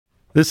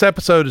This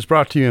episode is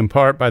brought to you in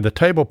part by the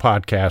Table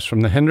Podcast from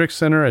the Hendricks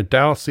Center at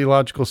Dallas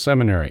Theological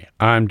Seminary.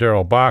 I'm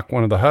Darrell Bach,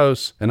 one of the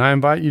hosts, and I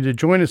invite you to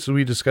join us as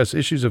we discuss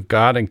issues of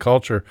God and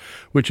culture,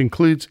 which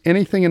includes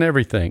anything and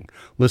everything.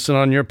 Listen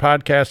on your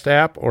podcast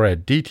app or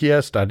at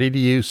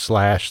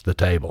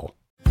dts.edu/thetable.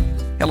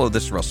 Hello,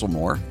 this is Russell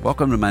Moore.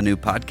 Welcome to my new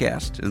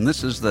podcast, and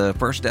this is the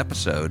first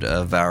episode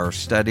of our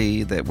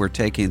study that we're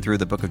taking through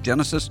the book of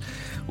Genesis,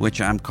 which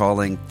I'm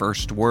calling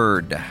First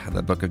Word,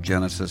 the book of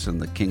Genesis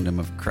and the Kingdom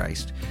of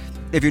Christ.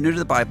 If you're new to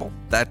the Bible,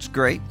 that's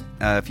great.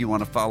 If you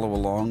want to follow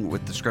along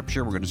with the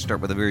Scripture, we're going to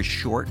start with a very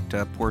short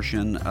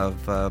portion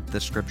of the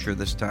Scripture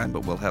this time,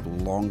 but we'll have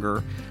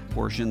longer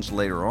portions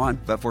later on.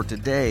 But for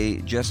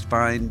today, just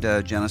find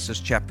Genesis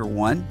chapter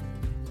 1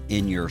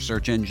 in your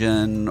search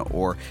engine,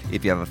 or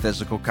if you have a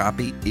physical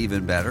copy,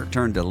 even better.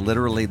 Turn to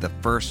literally the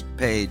first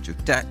page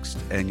of text,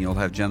 and you'll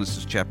have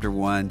Genesis chapter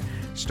 1,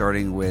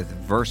 starting with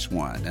verse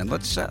 1. And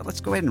let's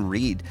go ahead and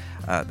read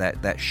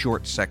that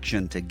short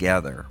section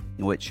together,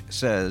 which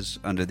says,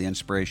 under the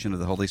inspiration of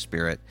the Holy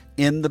Spirit,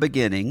 "In the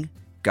beginning,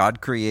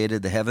 God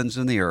created the heavens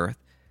and the earth.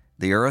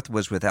 The earth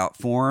was without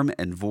form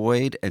and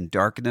void, and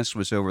darkness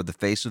was over the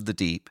face of the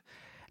deep.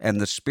 And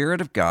the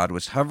Spirit of God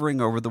was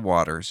hovering over the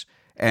waters.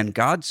 And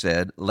God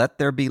said, 'Let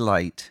there be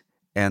light,'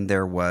 and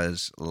there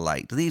was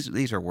light."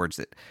 These are words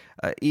that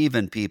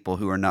even people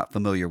who are not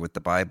familiar with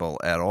the Bible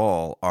at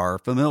all are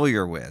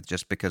familiar with,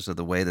 just because of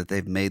the way that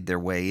they've made their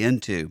way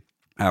into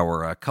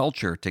our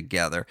culture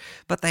together.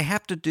 But they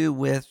have to do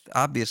with,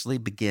 obviously,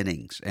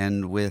 beginnings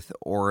and with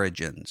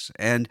origins.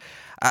 And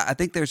I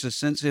think there's a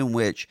sense in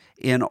which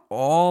in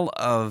all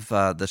of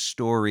the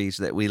stories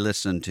that we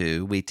listen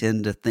to, we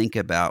tend to think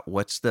about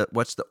what's the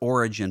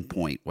origin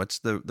point, what's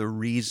the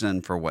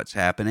reason for what's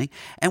happening.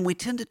 And we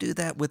tend to do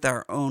that with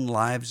our own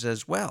lives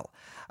as well.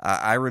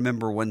 I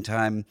remember one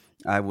time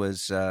I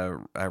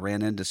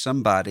ran into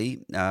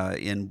somebody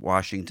in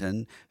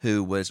Washington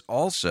who was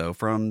also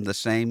from the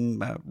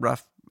same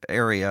rough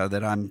area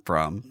that I'm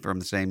from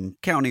the same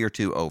county or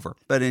two over,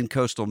 but in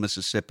coastal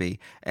Mississippi.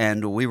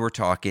 And we were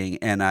talking,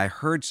 and I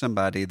heard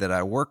somebody that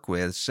I work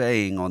with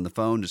saying on the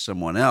phone to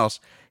someone else,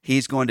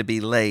 "He's going to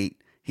be late.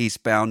 He's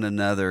found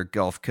another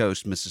Gulf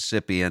Coast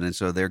Mississippian," and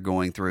so they're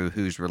going through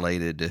who's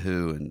related to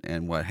who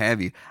and what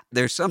have you.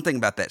 There's something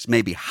about that's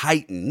maybe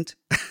heightened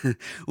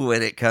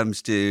when it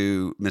comes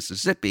to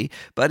Mississippi,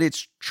 but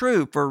it's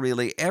true for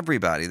really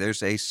everybody.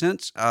 There's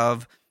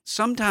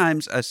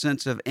sometimes a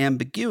sense of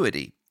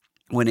ambiguity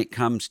when it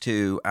comes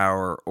to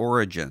our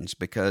origins,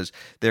 because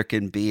there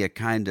can be a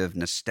kind of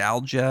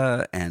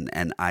nostalgia and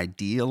an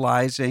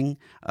idealizing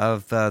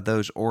of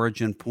those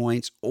origin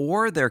points,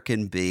 or there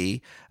can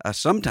be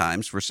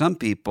sometimes, for some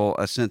people,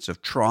 a sense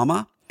of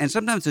trauma. And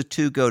sometimes the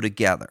two go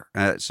together.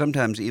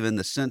 Sometimes even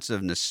the sense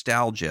of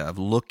nostalgia, of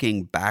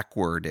looking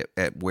backward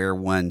at where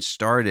one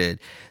started,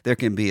 there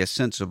can be a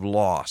sense of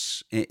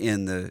loss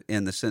in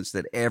the sense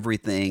that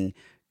everything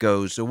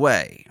goes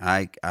away.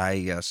 I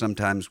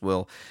sometimes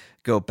will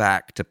go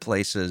back to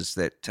places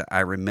that I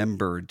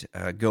remembered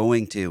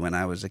going to when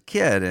I was a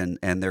kid,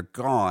 and they're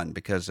gone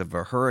because of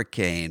a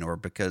hurricane, or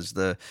because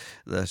the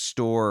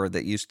store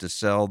that used to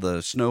sell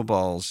the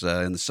snowballs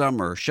in the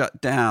summer shut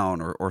down,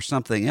 or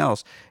something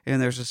else.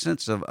 And there's a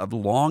sense of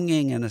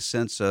longing and a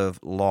sense of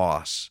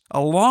loss,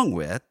 along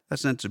with a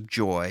sense of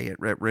joy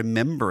at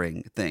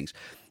remembering things.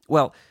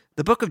 Well,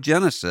 the book of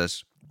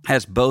Genesis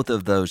has both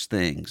of those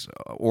things,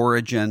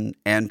 origin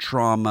and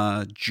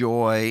trauma,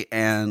 joy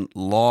and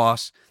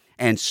loss,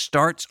 and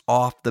starts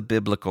off the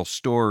biblical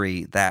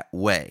story that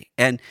way.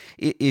 And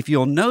if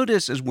you'll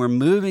notice, as we're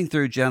moving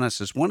through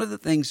Genesis, one of the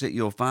things that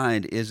you'll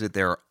find is that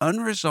there are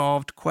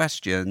unresolved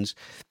questions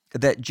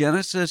that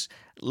Genesis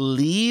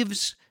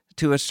leaves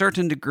to a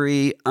certain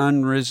degree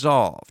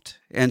unresolved.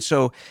 And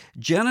so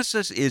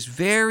Genesis is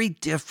very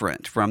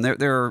different from,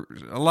 there are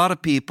a lot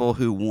of people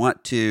who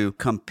want to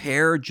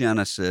compare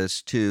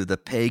Genesis to the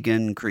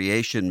pagan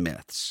creation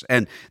myths.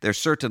 And there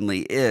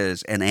certainly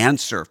is an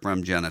answer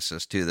from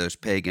Genesis to those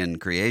pagan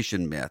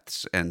creation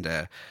myths,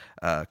 and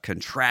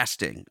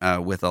contrasting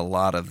with a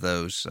lot of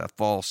those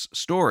false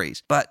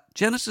stories. But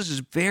Genesis is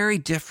very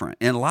different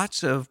in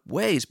lots of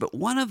ways. But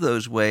one of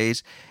those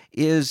ways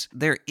is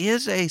there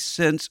is a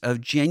sense of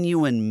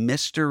genuine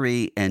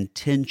mystery and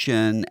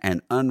tension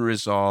and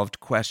unresolved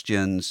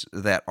questions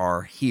that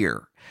are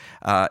here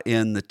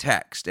in the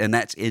text. And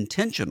that's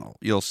intentional,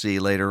 you'll see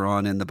later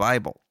on in the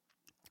Bible.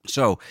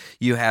 So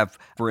you have,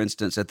 for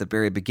instance, at the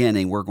very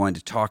beginning, we're going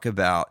to talk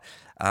about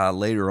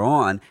later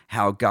on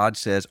how God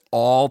says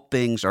all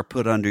things are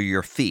put under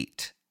your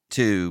feet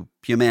to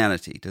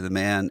humanity, to the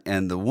man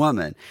and the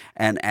woman.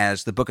 And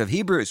as the book of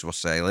Hebrews will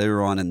say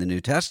later on in the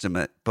New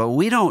Testament, but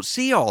we don't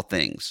see all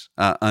things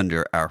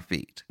under our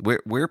feet.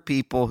 We're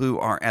people who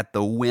are at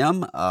the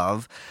whim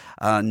of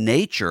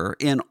nature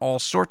in all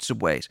sorts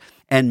of ways.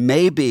 And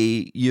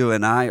maybe you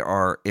and I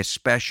are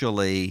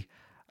especially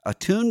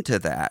attuned to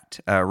that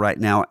right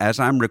now. As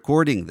I'm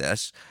recording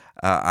this,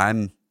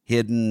 I'm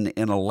hidden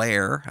in a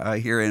lair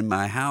here in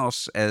my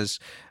house, as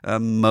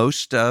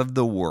most of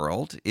the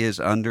world is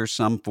under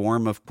some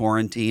form of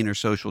quarantine or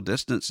social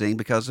distancing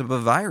because of a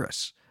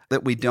virus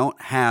that we don't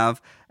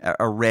have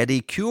a ready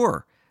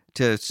cure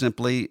to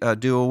simply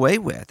do away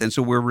with. And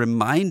so we're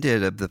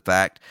reminded of the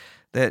fact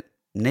that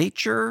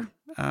nature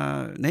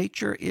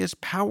is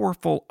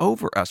powerful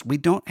over us. We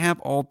don't have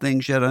all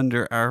things yet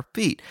under our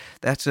feet.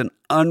 That's an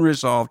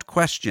unresolved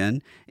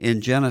question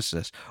in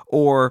Genesis.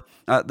 Or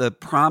the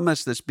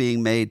promise that's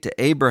being made to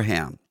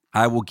Abraham: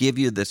 I will give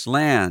you this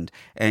land,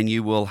 and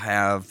you will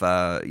have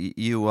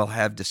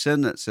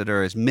descendants that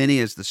are as many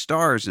as the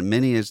stars and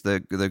many as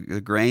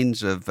the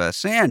grains of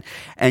sand.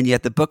 And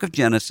yet the book of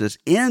Genesis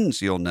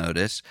ends, you'll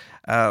notice,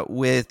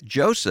 with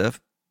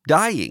Joseph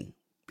dying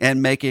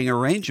and making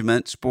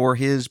arrangements for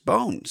his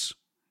bones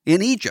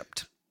in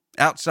Egypt,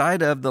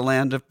 outside of the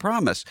land of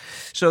promise.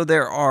 So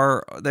there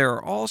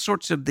are all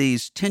sorts of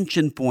these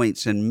tension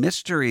points and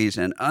mysteries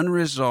and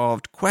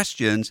unresolved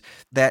questions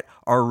that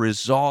are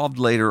resolved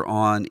later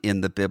on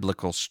in the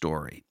biblical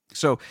story.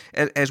 So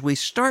as we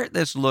start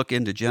this look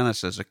into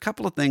Genesis, a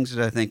couple of things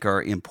that I think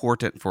are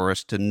important for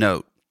us to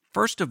note.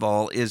 First of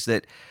all is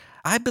that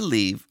I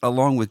believe,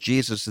 along with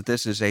Jesus, that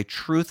this is a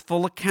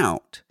truthful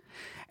account,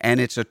 and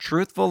it's a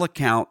truthful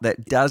account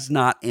that does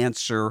not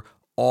answer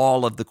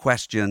all of the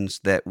questions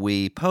that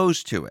we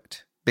pose to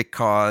it,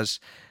 because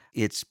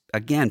it's,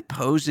 again,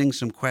 posing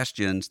some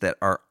questions that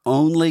are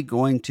only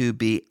going to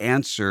be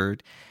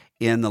answered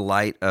in the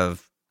light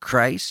of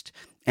Christ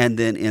and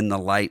then in the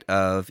light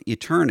of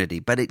eternity.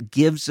 But it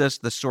gives us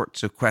the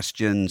sorts of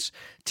questions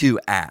to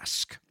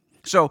ask.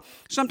 So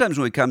sometimes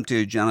when we come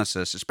to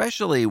Genesis,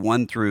 especially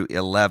 1 through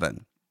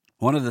 11,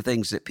 one of the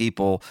things that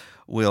people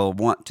will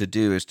want to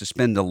do is to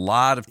spend a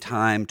lot of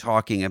time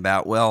talking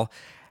about, well,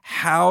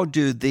 how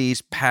do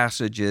these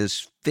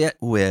passages fit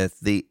with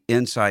the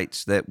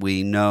insights that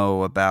we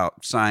know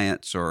about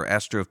science or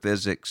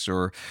astrophysics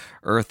or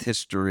earth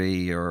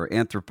history or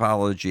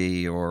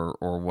anthropology or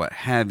what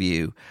have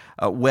you,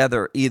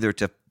 whether either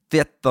to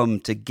fit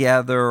them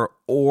together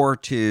or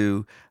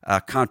to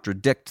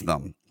contradict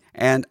them.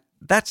 And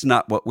that's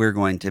not what we're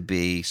going to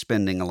be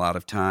spending a lot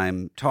of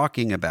time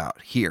talking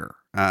about here.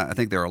 I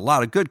think there are a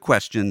lot of good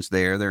questions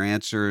there. They're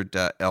answered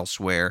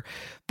elsewhere.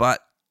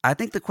 But I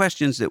think the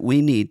questions that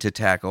we need to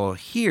tackle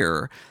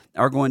here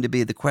are going to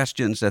be the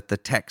questions that the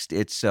text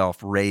itself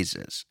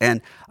raises.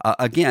 And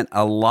again,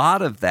 a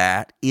lot of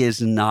that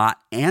is not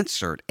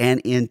answered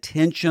and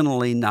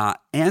intentionally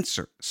not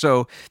answered.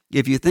 So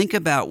if you think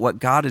about what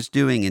God is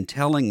doing in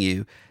telling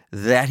you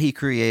that He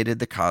created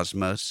the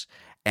cosmos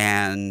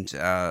and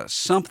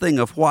something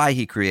of why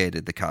He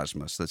created the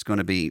cosmos that's going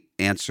to be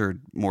answered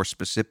more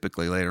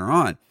specifically later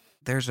on,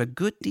 there's a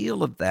good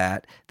deal of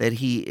that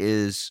He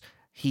is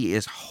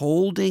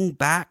holding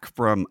back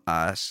from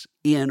us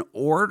in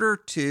order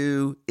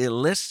to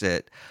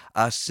elicit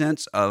a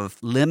sense of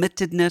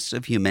limitedness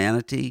of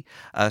humanity,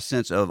 a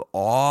sense of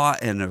awe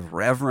and of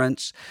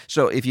reverence.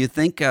 So if you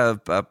think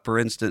of, for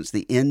instance,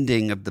 the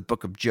ending of the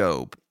book of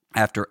Job,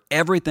 after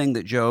everything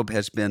that Job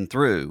has been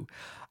through,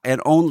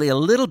 and only a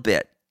little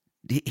bit,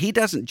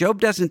 Job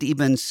doesn't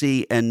even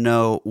see and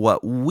know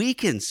what we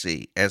can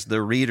see as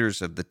the readers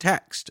of the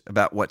text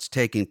about what's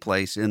taking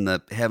place in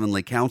the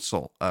heavenly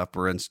council,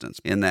 for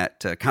instance, in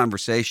that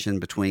conversation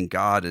between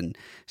God and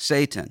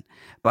Satan.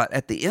 But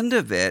at the end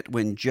of it,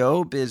 when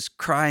Job is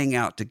crying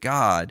out to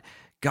God,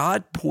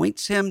 God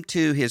points him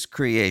to his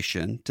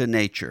creation, to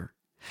nature,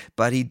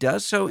 but He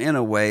does so in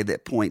a way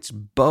that points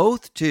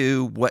both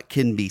to what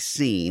can be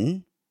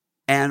seen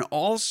and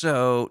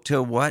also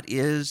to what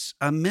is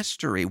a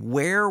mystery.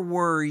 Where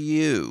were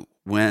you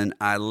when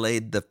I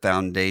laid the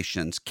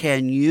foundations?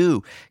 Can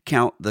you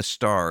count the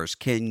stars?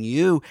 Can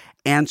you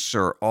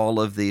answer all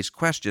of these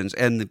questions?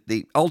 And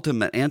the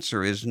ultimate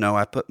answer is no,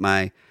 I put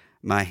my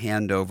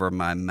hand over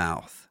my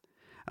mouth.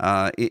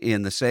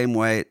 In the same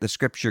way, the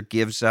Scripture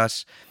gives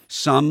us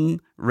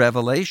some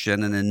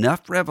revelation and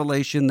enough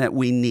revelation that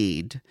we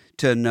need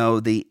to know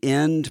the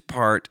end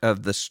part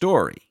of the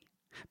story.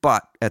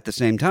 But at the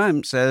same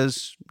time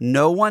says,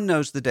 no one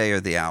knows the day or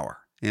the hour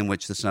in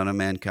which the Son of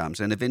Man comes.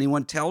 And if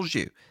anyone tells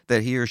you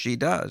that he or she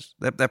does,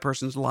 that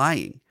person's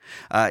lying.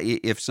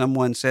 If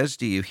someone says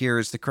to you, here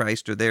is the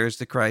Christ or there is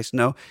the Christ,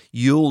 no,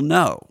 you'll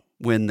know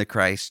when the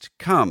Christ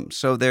comes.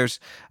 So there's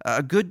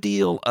a good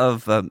deal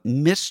of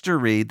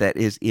mystery that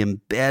is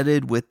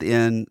embedded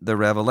within the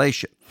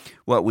revelation.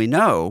 What we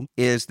know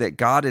is that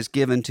God has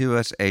given to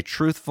us a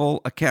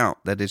truthful account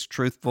that is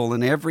truthful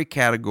in every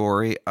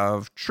category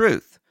of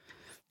truth.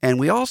 And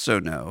we also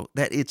know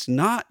that it's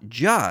not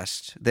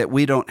just that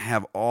we don't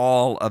have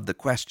all of the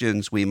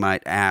questions we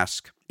might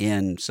ask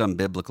in some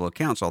biblical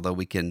accounts, although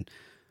we can,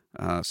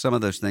 some of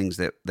those things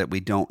that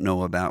we don't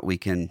know about, we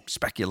can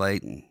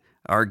speculate and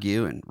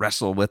argue and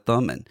wrestle with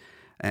them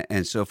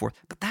and so forth.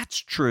 But that's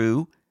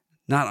true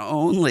not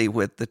only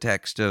with the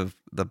text of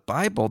the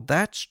Bible,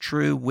 that's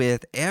true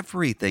with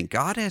everything.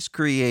 God has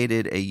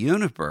created a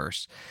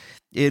universe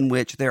in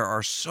which there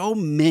are so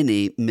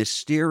many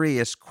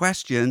mysterious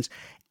questions,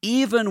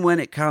 even when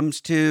it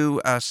comes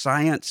to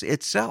science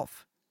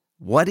itself.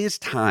 What is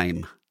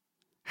time?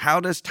 How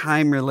does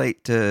time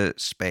relate to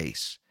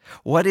space?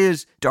 What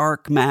is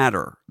dark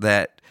matter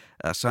that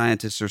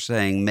scientists are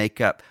saying make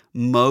up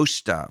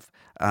most of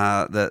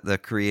the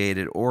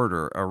created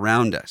order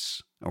around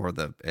us, or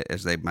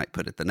as they might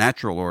put it, the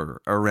natural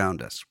order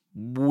around us?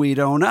 We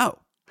don't know.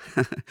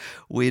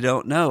 We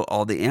don't know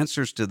all the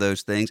answers to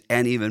those things.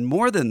 And even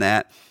more than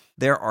that,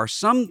 there are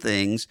some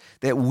things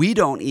that we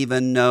don't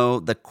even know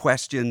the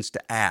questions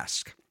to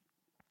ask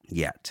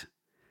yet.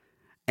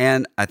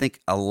 And I think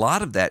a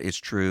lot of that is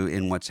true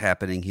in what's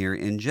happening here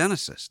in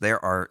Genesis.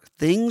 There are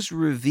things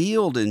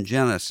revealed in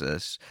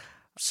Genesis,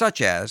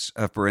 such as,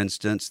 for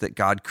instance, that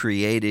God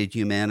created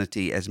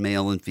humanity as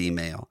male and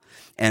female.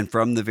 And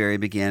from the very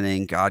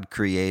beginning, God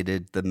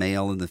created the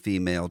male and the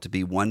female to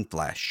be one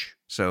flesh.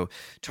 So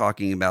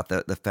talking about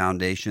the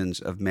foundations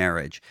of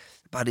marriage.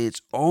 But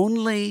it's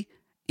only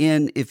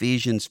in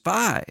Ephesians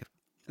 5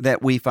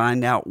 that we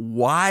find out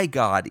why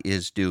God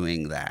is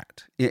doing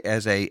that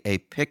as a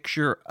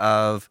picture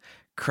of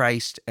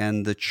Christ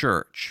and the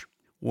church.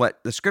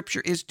 What the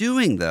scripture is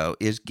doing, though,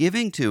 is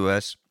giving to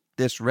us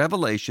this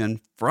revelation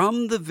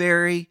from the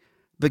very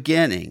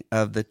beginning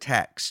of the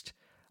text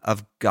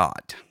of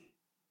God.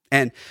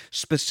 And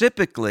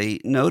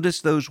specifically, notice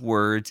those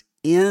words,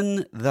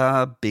 in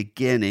the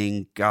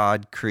beginning,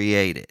 God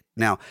created.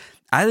 Now,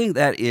 I think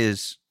that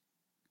is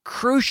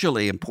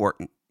crucially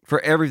important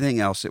for everything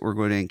else that we're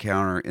going to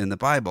encounter in the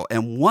Bible.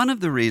 And one of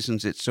the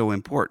reasons it's so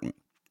important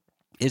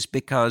is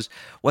because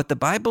what the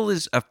Bible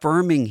is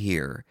affirming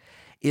here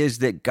is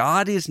that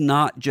God is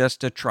not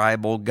just a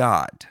tribal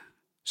God.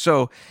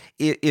 So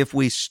if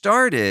we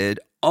started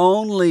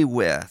only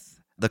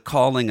with the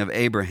calling of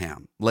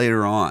Abraham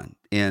later on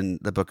in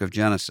the book of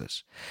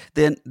Genesis,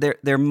 then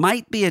there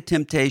might be a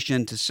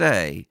temptation to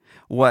say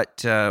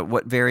what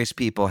various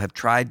people have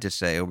tried to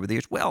say over the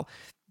years. Well,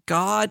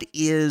 God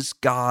is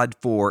God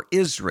for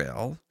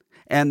Israel,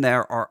 and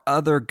there are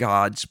other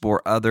gods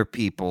for other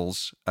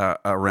peoples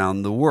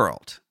around the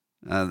world.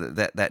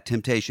 That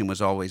temptation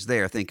was always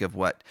there. Think of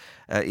what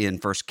in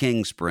 1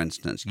 Kings, for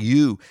instance.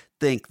 You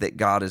think that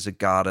God is a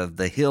God of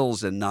the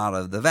hills and not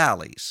of the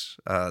valleys,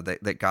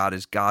 that God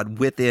is God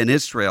within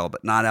Israel,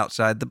 but not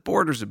outside the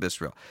borders of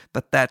Israel.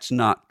 But that's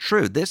not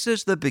true. This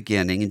is the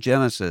beginning in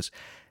Genesis,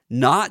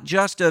 not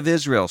just of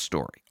Israel's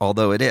story,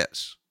 although it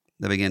is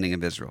the beginning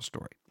of Israel's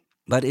story,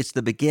 but it's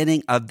the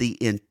beginning of the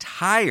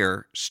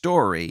entire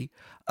story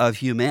of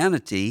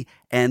humanity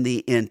and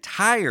the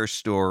entire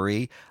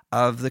story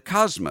of the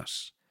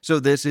cosmos. So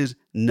this is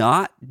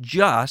not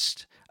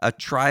just a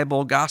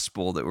tribal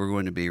gospel that we're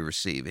going to be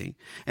receiving.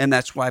 And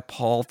that's why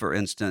Paul, for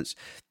instance,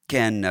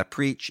 can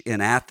preach in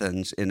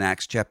Athens in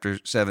Acts chapter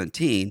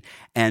 17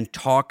 and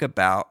talk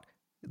about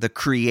the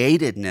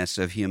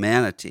createdness of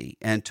humanity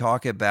and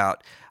talk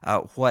about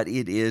what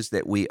it is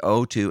that we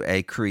owe to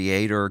a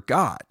creator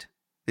God.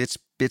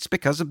 It's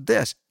because of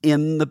this.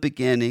 In the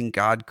beginning,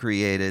 God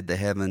created the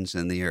heavens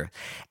and the earth.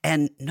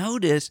 And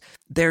notice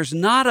there's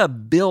not a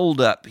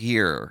buildup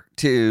here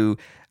to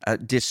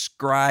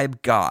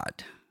describe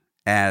God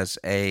as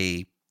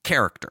a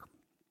character.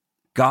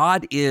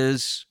 God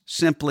is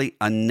simply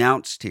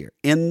announced here.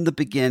 In the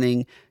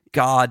beginning,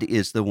 God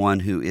is the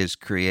one who is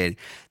creating.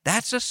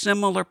 That's a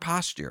similar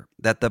posture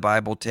that the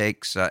Bible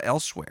takes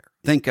elsewhere.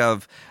 Think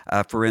of,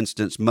 for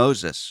instance,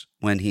 Moses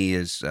when he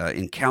is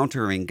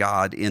encountering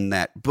God in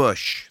that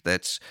bush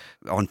that's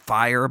on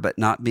fire but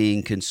not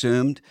being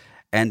consumed.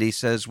 And he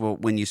says, well,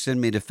 when you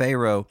send me to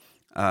Pharaoh,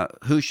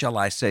 who shall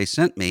I say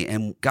sent me?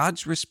 And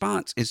God's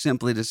response is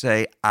simply to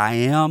say, I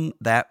am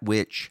that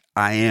which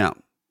I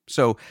am.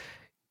 So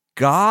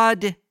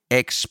God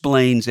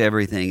explains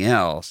everything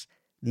else,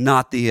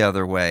 not the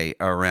other way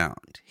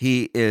around.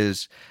 He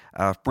is,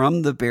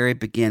 from the very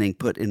beginning,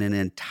 put in an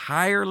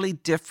entirely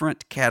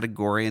different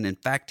category, and in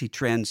fact, he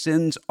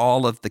transcends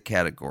all of the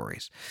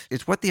categories.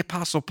 It's what the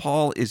Apostle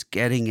Paul is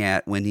getting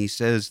at when he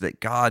says that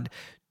God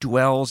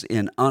dwells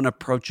in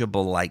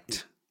unapproachable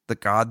light, the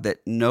God that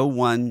no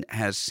one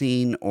has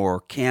seen or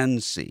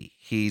can see.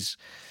 He's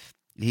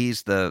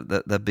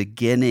the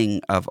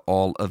beginning of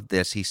all of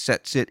this. He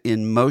sets it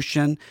in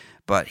motion,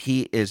 but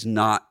he is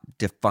not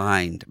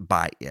defined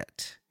by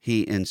it.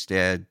 He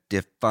instead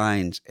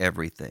defines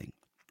everything.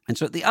 And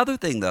so the other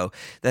thing, though,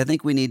 that I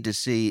think we need to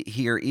see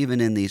here,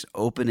 even in these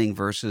opening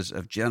verses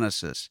of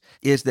Genesis,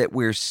 is that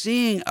we're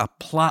seeing a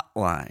plot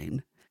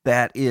line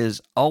that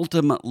is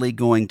ultimately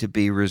going to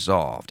be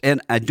resolved.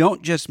 And I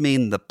don't just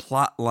mean the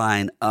plot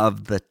line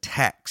of the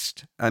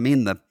text. I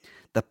mean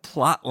the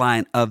plot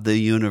line of the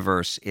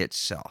universe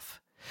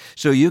itself.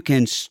 So you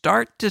can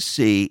start to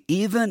see,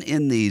 even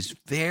in these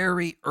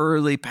very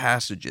early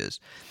passages,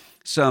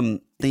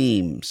 some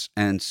themes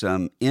and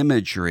some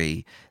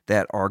imagery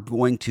that are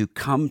going to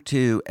come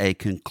to a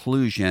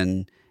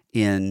conclusion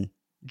in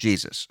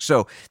Jesus.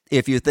 So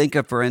if you think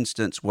of, for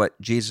instance, what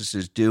Jesus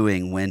is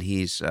doing when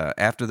he's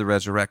after the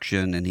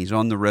resurrection and he's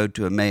on the road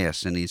to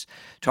Emmaus and he's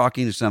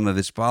talking to some of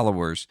his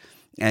followers,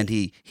 and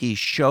he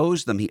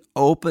shows them, he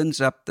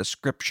opens up the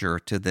scripture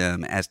to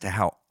them as to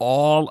how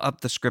all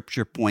of the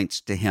scripture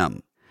points to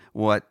him.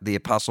 What the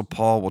Apostle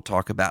Paul will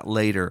talk about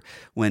later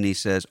when he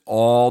says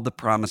all the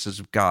promises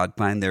of God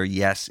find their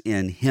yes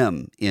in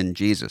him, in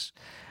Jesus.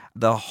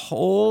 The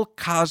whole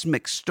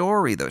cosmic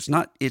story, though,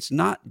 it's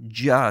not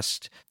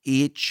just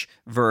each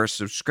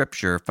verse of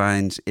Scripture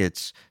finds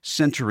its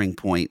centering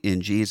point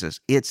in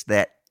Jesus. It's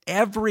that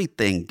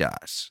everything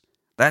does.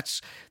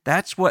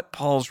 That's what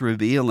Paul's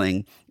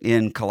revealing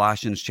in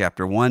Colossians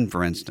chapter 1,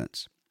 for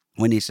instance,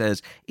 when he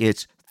says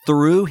it's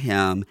through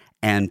him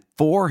and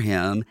for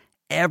him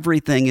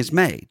everything is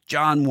made.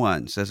 John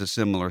 1 says a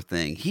similar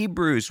thing.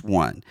 Hebrews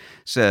 1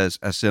 says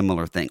a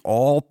similar thing.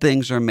 All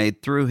things are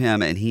made through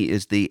him, and he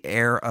is the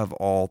heir of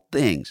all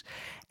things.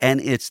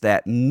 And it's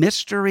that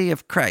mystery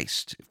of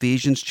Christ,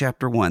 Ephesians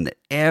chapter 1, that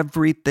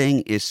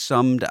everything is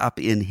summed up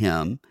in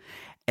him,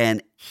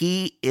 and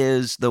he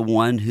is the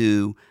one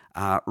who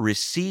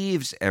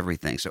receives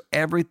everything. So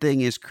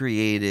everything is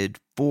created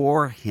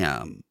for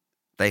him.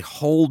 They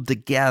hold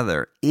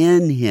together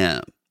in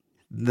him.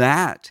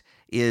 That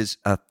is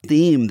a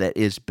theme that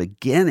is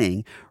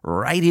beginning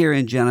right here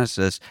in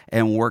Genesis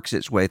and works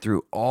its way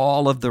through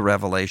all of the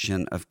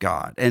revelation of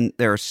God. And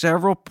there are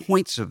several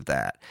points of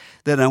that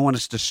I want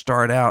us to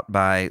start out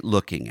by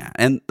looking at.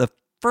 And the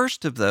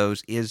first of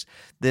those is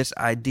this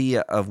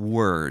idea of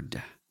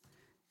word.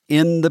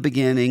 In the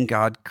beginning,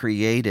 God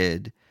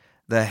created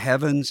the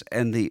heavens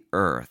and the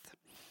earth.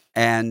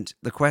 And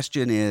the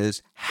question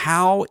is,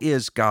 how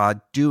is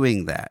God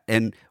doing that?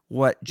 And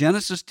what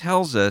Genesis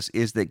tells us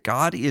is that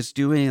God is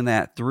doing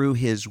that through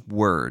his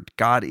word.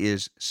 God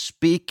is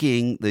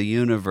speaking the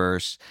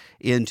universe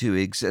into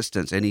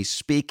existence, and he's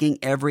speaking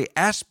every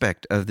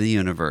aspect of the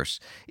universe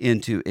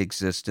into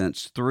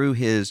existence through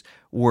his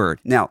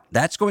word. Now,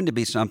 that's going to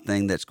be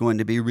something that's going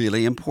to be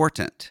really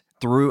important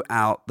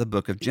throughout the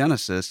book of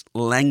Genesis,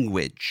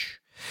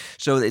 language.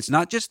 So it's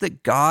not just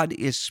that God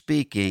is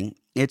speaking,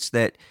 it's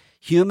that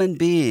human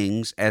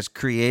beings, as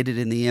created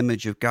in the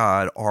image of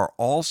God, are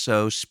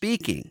also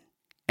speaking.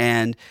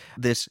 And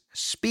this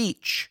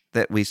speech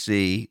that we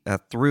see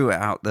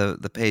throughout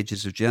the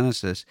pages of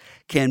Genesis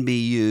can be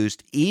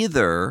used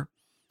either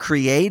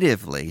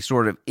creatively,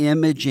 sort of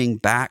imaging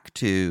back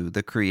to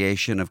the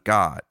creation of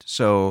God.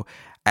 So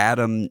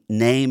Adam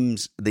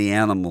names the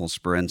animals,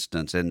 for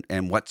instance,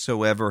 and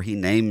whatsoever he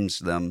names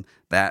them,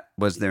 that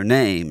was their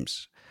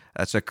names.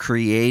 That's a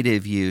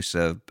creative use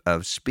of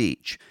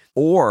speech,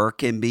 or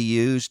can be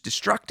used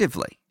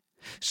destructively.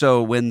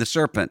 So when the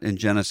serpent in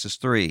Genesis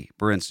 3,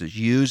 for instance,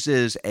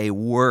 uses a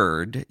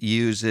word,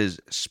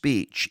 uses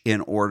speech in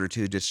order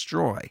to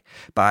destroy,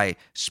 by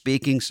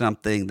speaking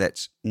something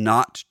that's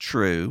not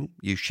true,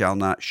 you shall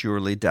not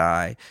surely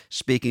die,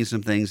 speaking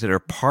some things that are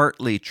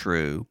partly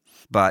true,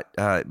 but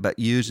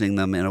using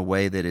them in a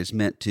way that is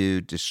meant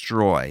to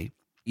destroy.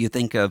 You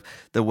think of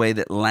the way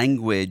that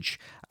language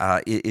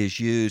is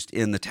used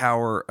in the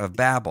Tower of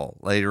Babel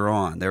later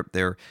on.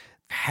 They're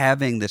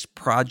having this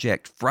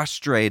project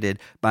frustrated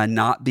by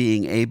not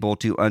being able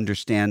to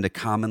understand a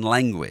common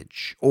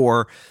language,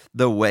 or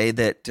the way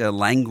that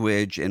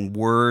language and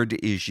word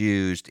is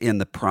used in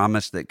the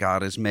promise that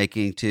God is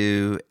making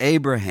to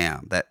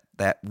Abraham.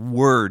 That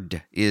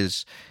word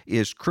is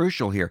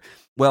crucial here.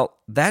 Well,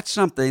 that's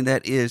something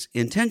that is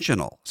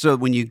intentional. So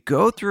when you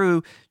go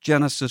through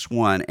Genesis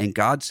 1 and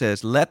God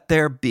says, "Let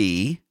there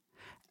be,"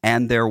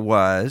 and there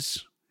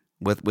was,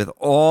 with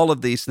all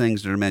of these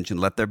things that are mentioned,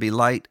 let there be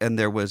light, and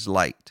there was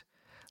light.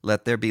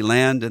 Let there be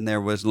land, and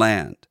there was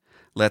land.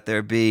 Let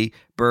there be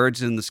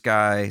birds in the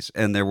skies,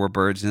 and there were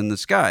birds in the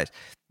skies.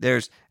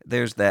 There's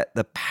that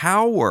the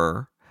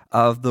power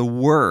of the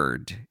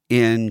word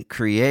in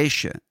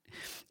creation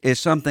is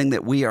something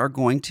that we are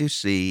going to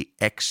see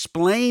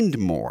explained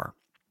more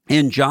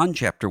in John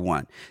chapter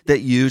 1 that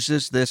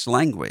uses this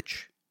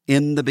language.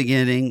 In the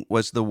beginning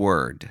was the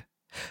Word.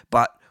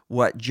 But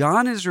what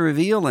John is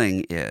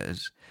revealing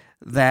is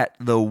that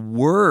the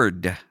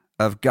Word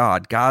of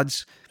God,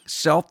 God's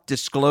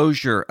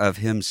self-disclosure of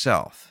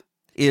himself,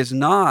 is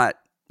not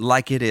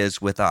like it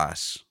is with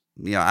us.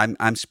 You know,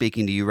 I'm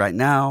speaking to you right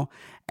now,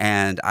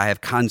 and I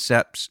have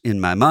concepts in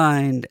my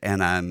mind,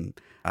 and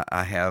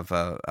I have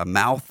a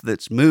mouth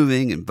that's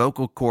moving and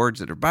vocal cords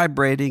that are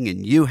vibrating,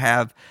 and you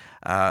have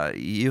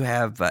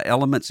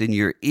elements in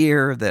your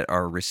ear that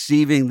are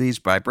receiving these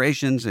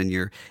vibrations, and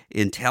you're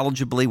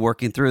intelligibly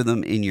working through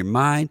them in your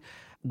mind.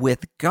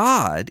 With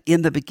God,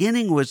 in the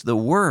beginning was the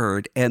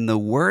Word, and the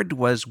Word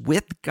was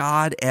with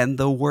God, and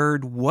the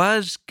Word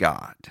was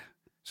God.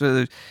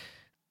 So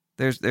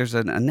there's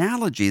an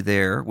analogy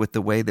there with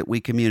the way that we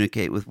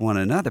communicate with one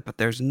another, but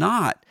there's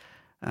not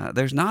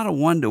a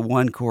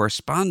one-to-one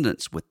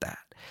correspondence with that.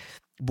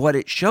 What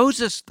it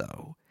shows us,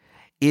 though,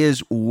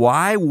 is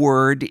why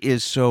word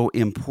is so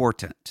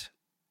important.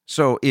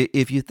 So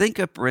if you think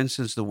of, for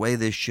instance, the way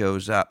this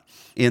shows up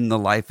in the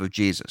life of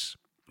Jesus,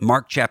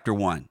 Mark chapter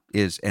 1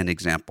 is an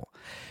example.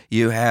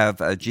 You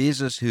have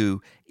Jesus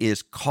who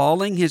is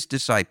calling his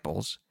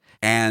disciples,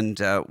 and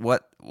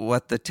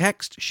what the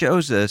text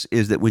shows us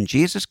is that when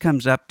Jesus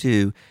comes up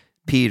to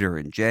Peter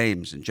and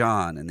James and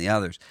John and the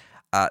others,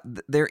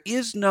 there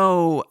is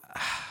no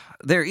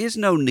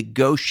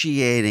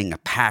negotiating a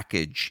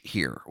package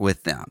here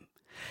with them.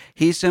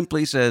 He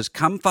simply says,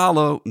 "Come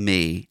follow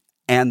me,"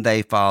 and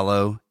they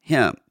follow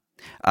him.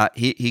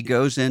 He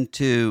goes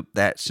into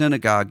that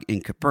synagogue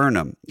in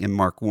Capernaum in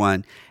Mark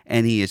 1,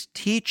 and he is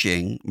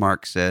teaching,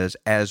 Mark says,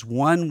 as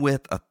one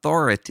with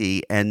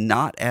authority and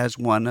not as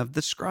one of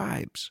the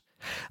scribes.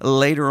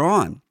 Later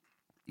on,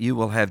 you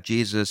will have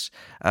Jesus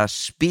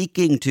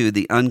speaking to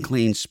the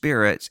unclean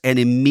spirits, and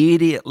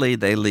immediately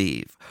they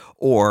leave.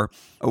 Or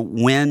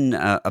when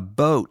a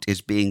boat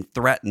is being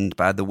threatened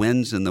by the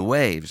winds and the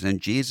waves, and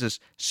Jesus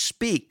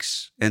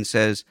speaks and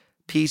says,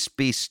 "Peace,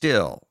 be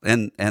still."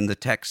 And the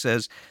text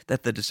says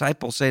that the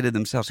disciples say to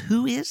themselves,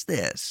 "Who is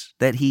this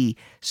that he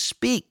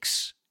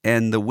speaks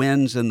and the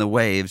winds and the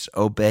waves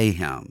obey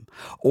him?"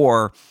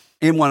 Or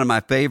in one of my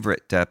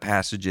favorite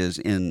passages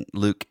in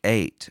Luke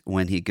 8,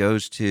 when he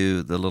goes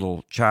to the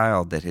little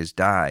child that has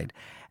died,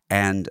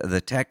 and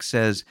the text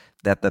says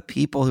that the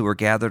people who were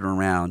gathered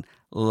around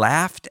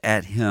laughed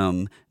at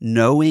him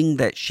knowing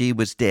that she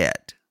was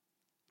dead,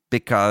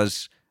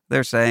 because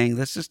they're saying,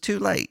 "This is too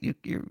late.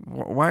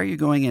 Why are you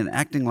going and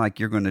acting like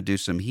you're going to do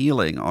some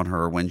healing on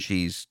her when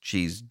she's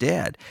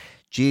dead?"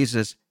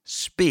 Jesus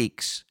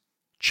speaks,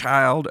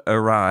 "Child,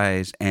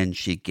 arise," and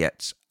she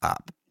gets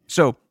up.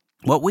 So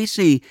what we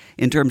see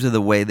in terms of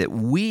the way that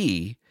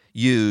we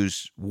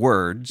use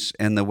words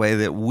and the way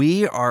that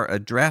we are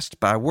addressed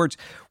by words,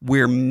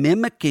 we're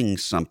mimicking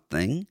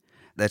something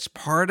that's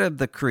part of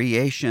the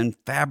creation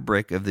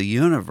fabric of the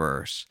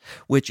universe,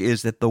 which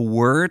is that the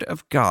Word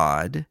of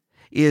God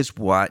is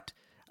what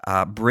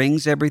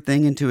brings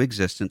everything into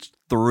existence.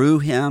 Through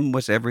him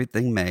was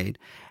everything made,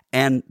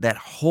 and that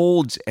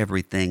holds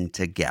everything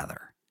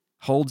together,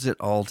 holds it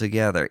all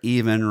together,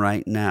 even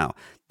right now.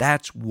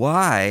 That's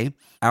why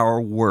our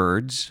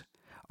words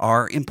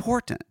are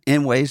important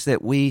in ways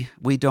that we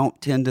don't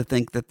tend to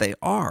think that they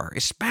are,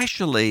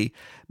 especially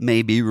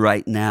maybe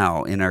right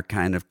now in our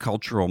kind of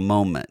cultural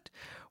moment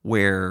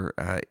where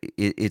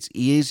it's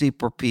easy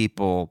for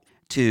people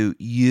to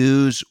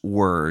use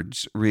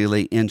words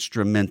really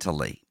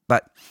instrumentally.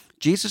 But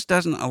Jesus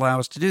doesn't allow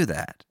us to do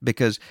that,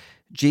 because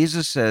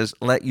Jesus says,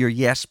 "Let your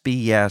yes be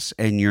yes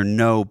and your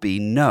no be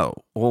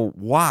no." Well,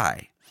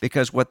 why?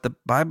 Because what the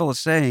Bible is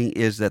saying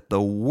is that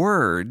the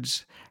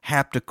words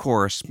have to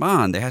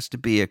correspond. There has to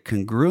be a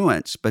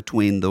congruence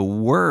between the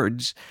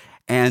words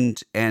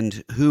and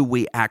who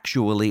we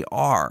actually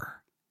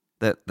are.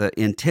 That the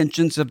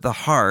intentions of the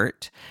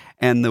heart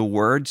and the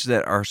words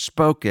that are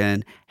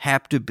spoken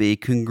have to be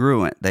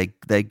congruent.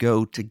 They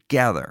go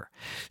together.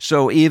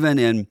 So even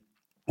in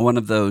one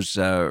of those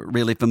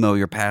really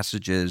familiar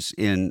passages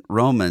in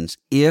Romans,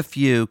 if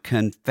you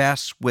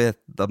confess with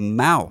the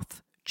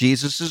mouth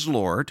Jesus is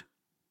Lord,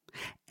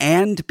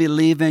 and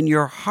believe in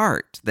your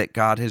heart that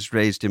God has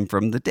raised him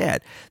from the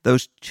dead,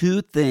 those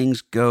two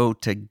things go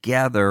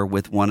together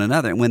with one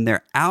another. And when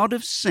they're out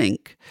of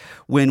sync,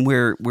 when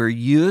we're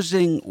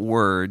using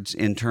words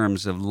in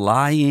terms of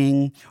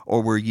lying,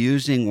 or we're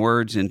using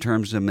words in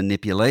terms of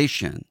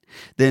manipulation,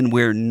 then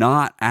we're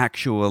not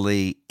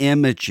actually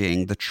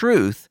imaging the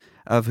truth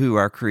of who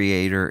our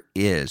Creator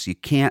is. You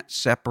can't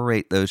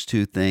separate those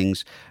two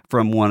things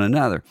from one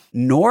another,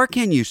 nor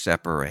can you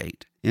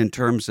separate in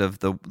terms of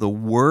the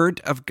Word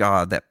of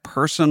God, that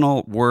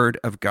personal Word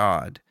of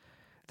God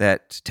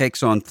that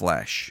takes on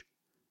flesh,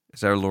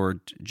 is our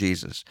Lord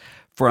Jesus,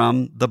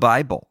 from the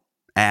Bible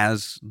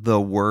as the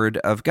Word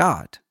of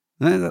God.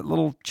 That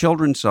little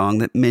children's song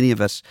that many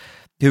of us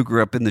who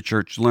grew up in the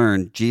church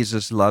learned,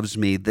 "Jesus loves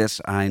me,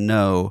 this I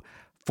know,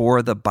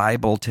 for the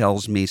Bible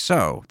tells me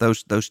so."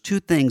 Those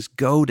two things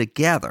go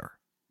together.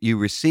 You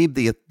receive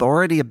the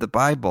authority of the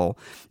Bible,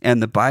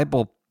 and the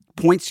Bible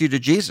points you to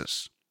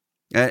Jesus.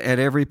 At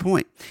every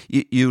point,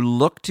 you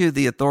look to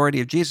the authority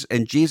of Jesus,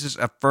 and Jesus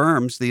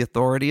affirms the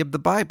authority of the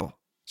Bible.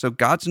 So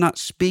God's not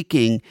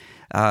speaking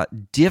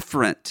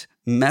different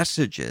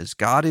messages.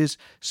 God is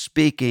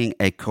speaking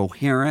a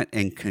coherent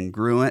and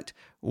congruent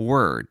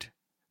word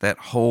that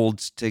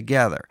holds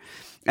together.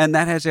 And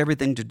that has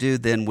everything to do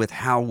then with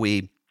how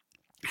we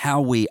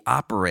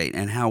operate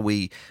and how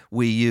we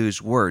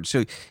use words.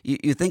 So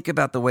you think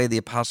about the way the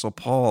Apostle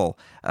Paul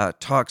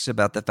talks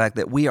about the fact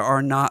that we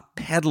are not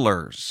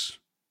peddlers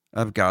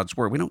of God's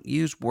word. We don't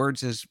use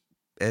words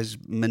as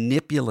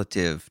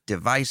manipulative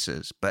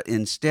devices, but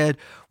instead,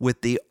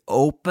 with the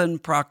open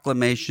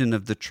proclamation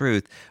of the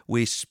truth,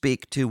 we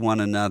speak to one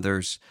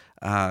another's,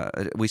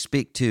 we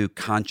speak to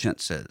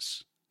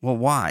consciences. Well,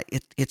 why?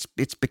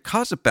 It's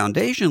because of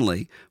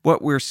foundationally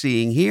what we're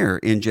seeing here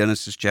in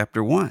Genesis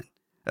chapter 1.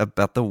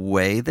 About the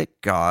way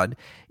that God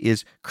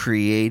is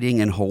creating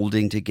and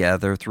holding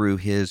together through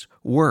his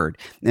word.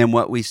 And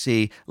what we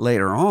see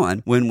later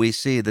on when we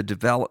see the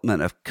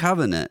development of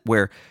covenant,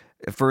 where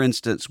For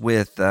instance,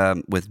 with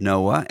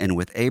Noah and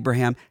with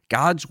Abraham,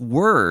 God's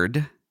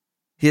word,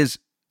 his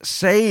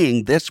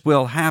saying this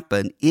will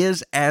happen,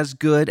 is as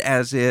good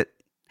as it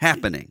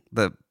happening.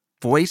 The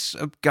voice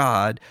of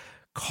God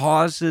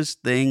causes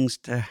things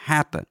to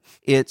happen.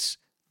 It's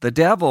the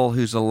devil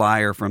who's a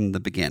liar from the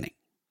beginning,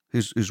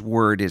 whose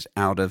word is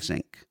out of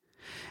sync.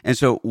 And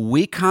so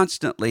we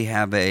constantly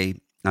have a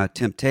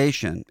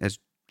temptation, as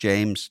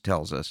James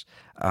tells us,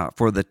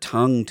 for the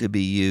tongue to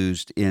be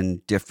used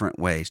in different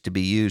ways, to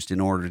be used in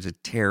order to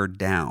tear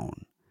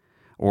down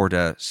or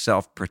to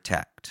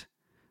self-protect.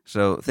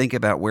 So think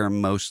about where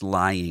most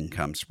lying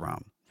comes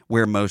from,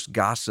 where most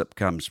gossip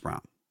comes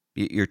from.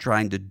 You're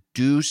trying to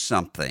do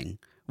something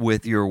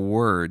with your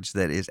words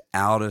that is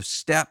out of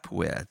step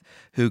with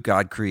who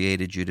God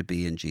created you to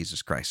be in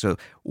Jesus Christ. So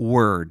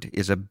word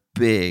is a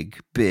big,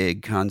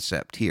 big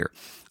concept here.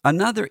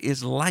 Another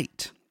is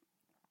light.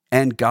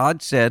 And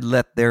God said,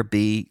 let there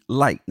be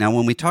light. Now,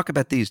 when we talk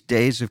about these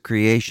days of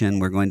creation,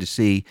 we're going to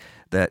see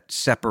that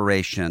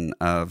separation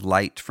of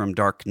light from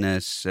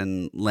darkness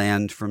and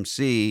land from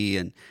sea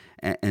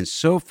and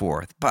so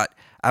forth. But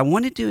I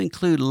wanted to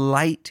include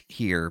light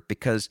here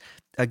because,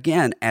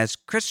 again, as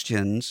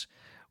Christians,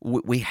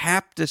 we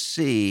have to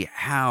see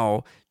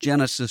how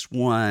Genesis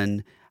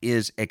 1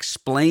 is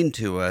explained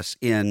to us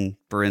in,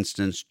 for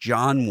instance,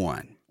 John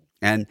 1.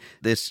 And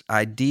this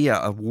idea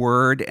of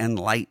word and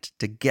light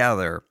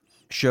together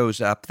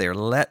shows up there.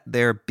 Let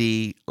there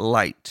be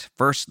light.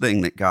 First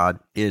thing that God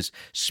is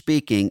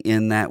speaking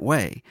in that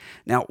way.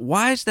 Now,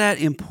 why is that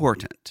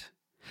important?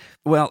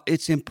 Well,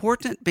 it's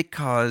important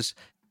because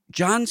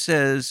John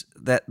says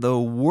that the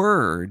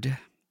word,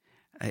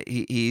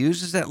 he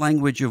uses that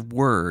language of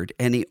word,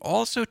 and he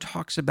also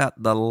talks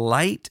about the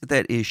light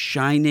that is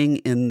shining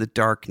in the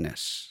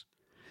darkness.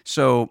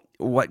 So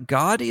what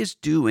God is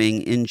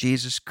doing in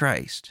Jesus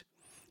Christ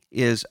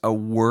is a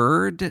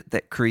word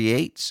that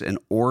creates and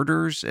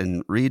orders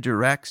and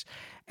redirects,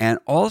 and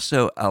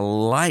also a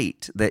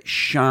light that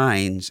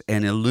shines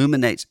and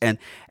illuminates. And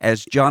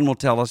as John will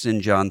tell us in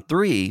John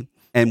 3,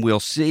 and we'll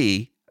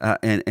see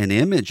an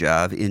image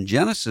of in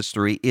Genesis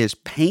 3, is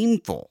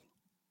painful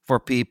for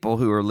people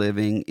who are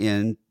living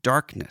in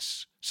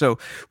darkness. So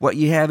what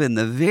you have in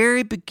the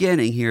very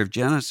beginning here of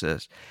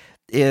Genesis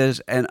is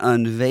an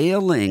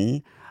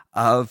unveiling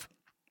of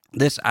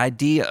this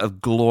idea of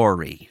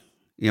glory.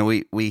 You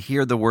know, we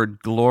hear the word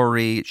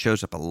glory. It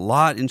shows up a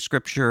lot in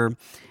Scripture,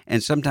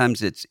 and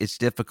sometimes it's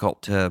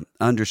difficult to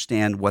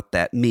understand what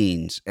that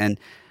means. And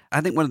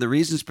I think one of the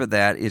reasons for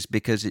that is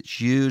because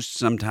it's used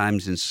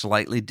sometimes in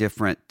slightly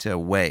different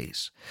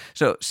ways.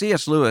 So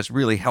C.S. Lewis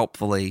really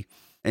helpfully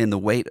in The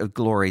Weight of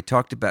Glory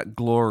talked about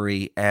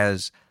glory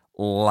as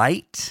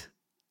light,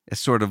 as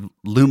sort of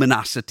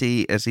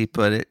luminosity, as he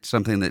put it,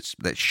 something that's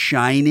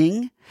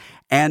shining,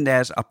 and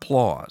as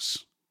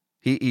applause.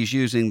 He's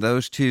using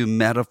those two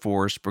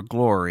metaphors for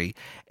glory,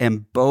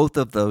 and both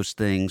of those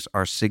things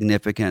are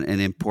significant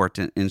and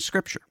important in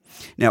Scripture.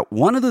 Now,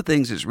 one of the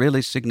things that's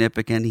really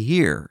significant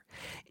here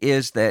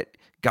is that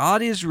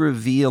God is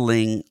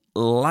revealing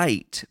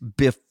light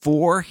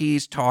before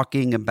he's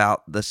talking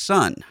about the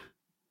sun.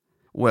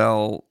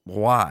 Well,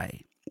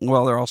 why?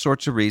 Well, there are all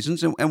sorts of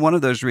reasons, and one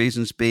of those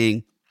reasons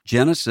being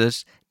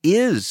Genesis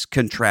is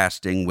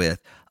contrasting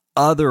with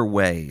other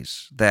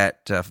ways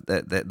that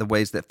the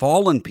ways that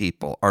fallen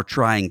people are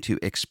trying to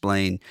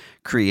explain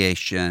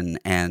creation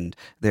and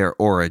their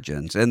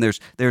origins. And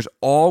there's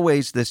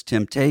always this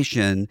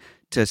temptation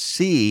to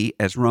see,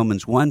 as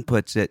Romans 1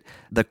 puts it,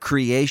 the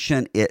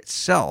creation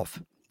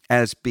itself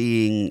as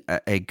being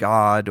a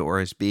god or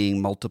as being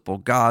multiple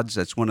gods.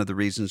 That's one of the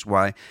reasons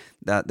why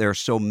there are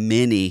so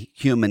many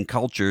human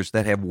cultures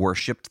that have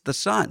worshipped the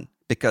sun.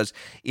 Because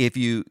if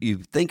you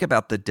think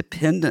about the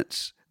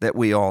dependence that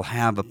we all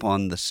have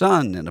upon the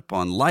sun and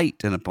upon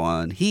light and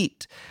upon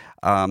heat,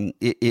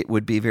 it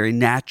would be very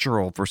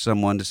natural for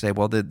someone to say,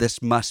 well,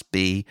 this must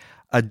be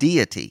a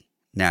deity,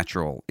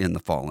 natural in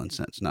the fallen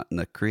sense, not in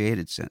the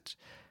created sense.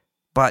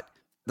 But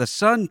the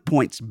sun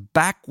points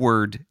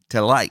backward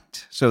to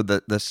light. So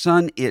the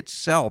sun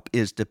itself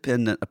is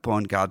dependent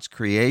upon God's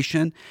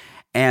creation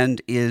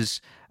and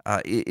is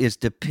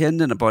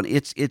dependent upon,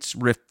 it's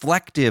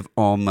reflective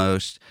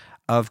almost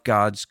of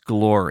God's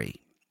glory.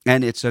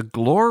 And it's a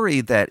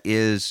glory that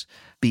is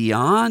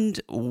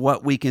beyond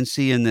what we can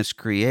see in this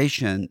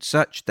creation,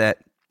 such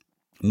that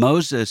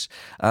Moses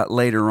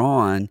later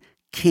on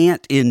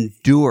can't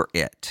endure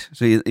it.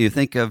 So you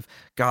think of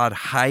God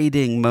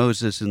hiding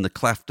Moses in the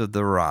cleft of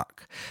the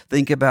rock.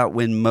 Think about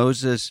when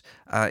Moses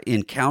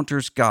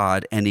encounters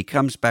God and he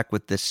comes back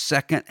with this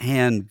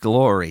secondhand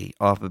glory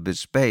off of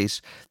his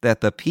face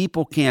that the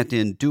people can't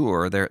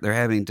endure. They're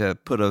having to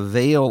put a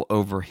veil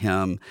over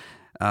him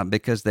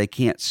because they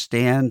can't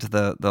stand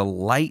the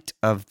light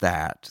of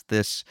that,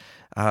 this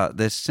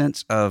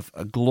sense of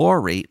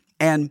glory.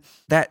 And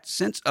that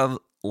sense of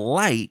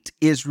light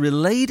is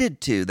related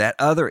to that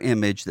other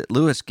image that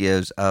Lewis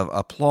gives of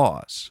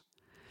applause.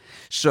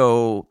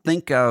 So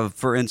think of,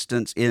 for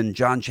instance, in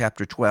John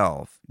chapter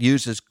 12,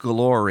 uses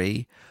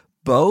glory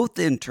both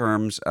in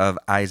terms of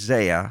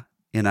Isaiah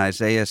in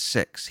Isaiah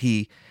 6.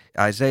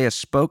 Isaiah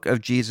spoke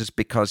of Jesus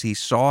because he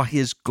saw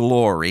his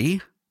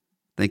glory.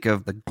 Think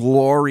of the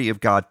glory of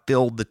God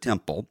filled the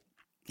temple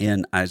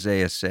in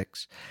Isaiah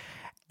 6.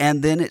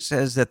 And then it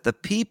says that the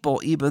people,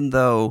 even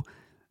though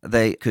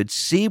they could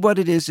see what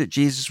it is that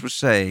Jesus was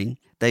saying,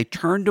 they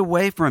turned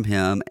away from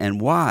him. And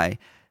why?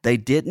 They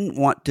didn't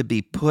want to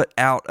be put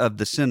out of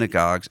the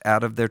synagogues,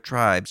 out of their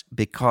tribes,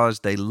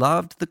 because they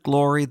loved the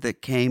glory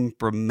that came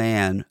from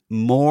man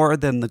more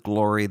than the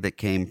glory that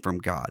came from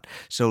God.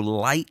 So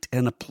light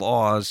and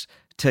applause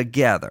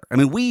together. I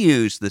mean, we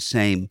use the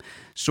same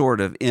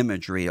sort of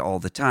imagery all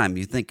the time.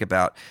 You think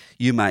about,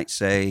 you might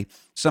say,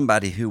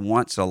 somebody who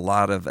wants a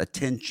lot of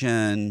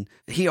attention,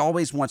 he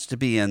always wants to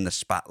be in the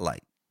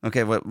spotlight.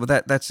 Okay, well,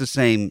 that's the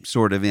same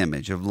sort of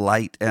image of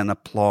light and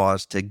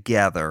applause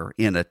together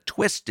in a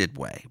twisted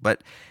way.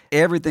 But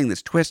everything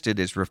that's twisted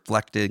is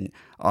reflecting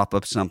off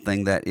of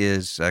something that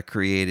is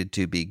created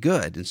to be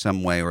good in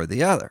some way or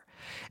the other.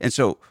 And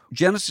so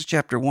Genesis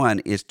chapter 1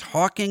 is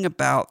talking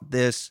about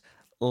this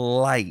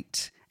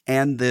light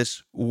and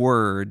this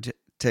word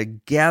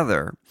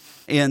together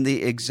in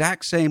the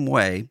exact same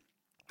way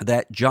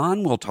that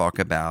John will talk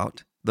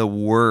about the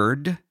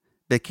word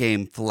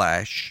became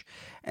flesh.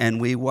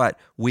 And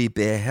we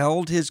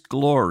beheld his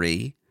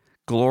glory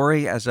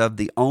as of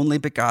the only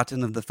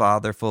begotten of the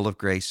Father, full of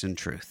grace and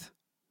truth.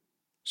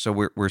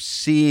 So we're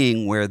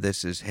seeing where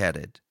this is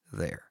headed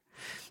there.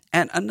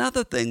 And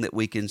another thing that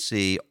we can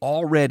see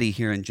already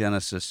here in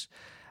Genesis,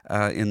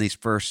 in these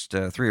first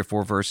 3 or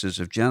 4 verses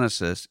of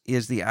Genesis,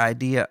 is the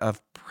idea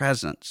of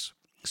presence.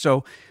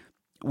 So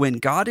when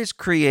God is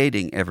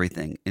creating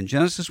everything, in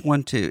Genesis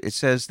 1:2, it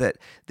says that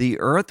the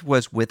earth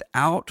was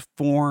without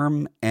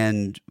form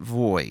and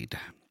void.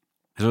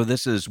 So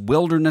this is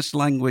wilderness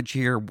language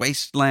here,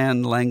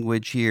 wasteland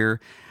language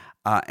here,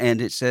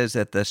 and it says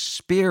that the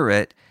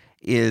Spirit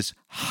is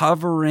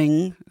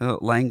hovering,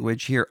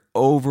 language here,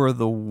 over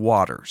the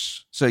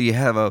waters. So you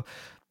have a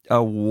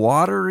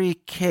watery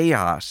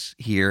chaos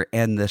here,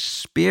 and the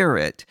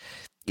Spirit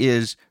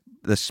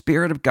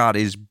of God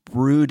is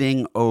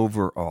brooding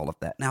over all of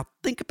that. Now,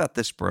 think about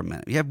this for a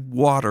minute. You have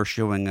water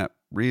showing up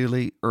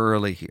really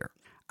early here.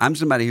 I'm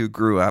somebody who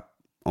grew up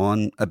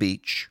on a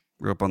beach,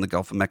 grew up on the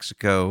Gulf of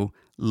Mexico,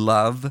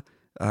 love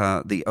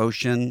the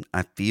ocean.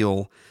 I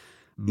feel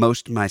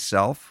most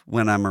myself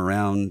when I'm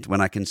around,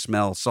 when I can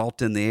smell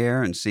salt in the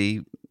air and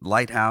see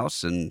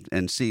lighthouse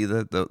and see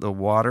the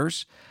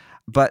waters.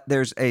 But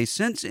there's a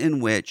sense in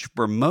which,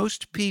 for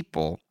most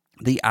people,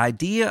 the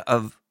idea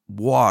of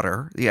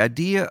water, the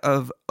idea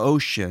of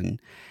ocean,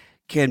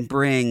 can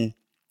bring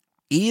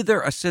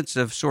either a sense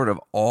of sort of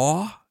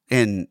awe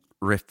and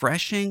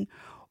refreshing,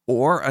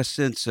 or a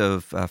sense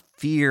of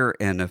fear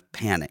and of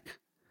panic.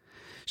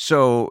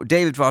 So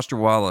David Foster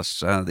Wallace,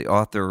 the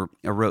author,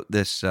 wrote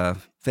this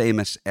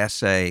famous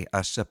essay,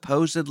 "A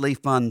Supposedly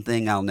Fun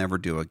Thing I'll Never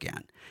Do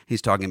Again."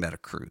 He's talking about a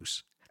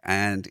cruise.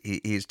 And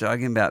he's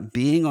talking about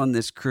being on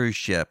this cruise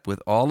ship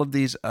with all of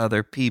these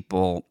other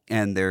people,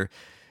 and they're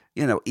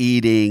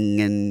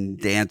eating and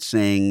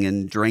dancing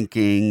and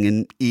drinking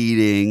and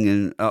eating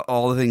and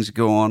all the things that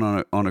go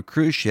on a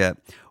cruise ship,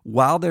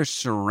 while they're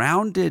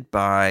surrounded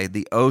by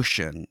the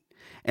ocean,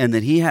 and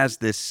that he has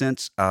this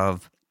sense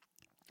of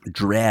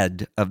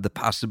dread of the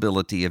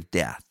possibility of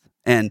death.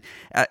 And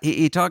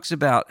he talks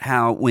about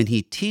how when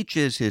he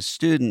teaches his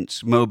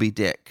students Moby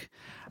Dick,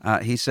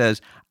 he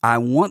says, "I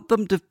want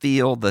them to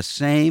feel the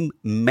same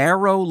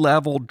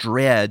marrow-level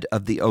dread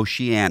of the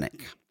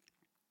oceanic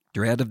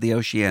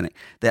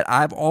that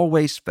I've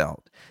always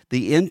felt,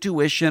 the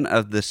intuition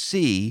of the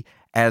sea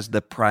as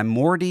the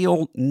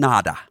primordial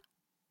nada,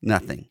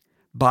 nothing,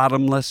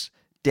 bottomless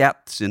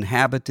depths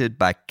inhabited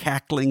by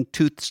cackling,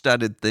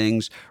 tooth-studded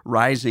things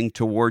rising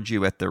towards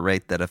you at the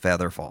rate that a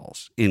feather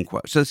falls," end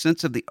quote. So the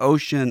sense of the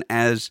ocean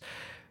as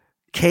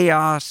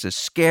chaos, as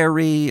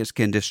scary, as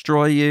can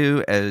destroy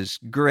you, as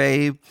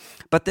grave.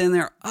 But then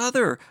there are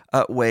other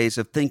ways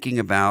of thinking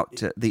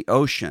about the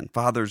ocean.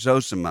 Father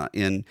Zosima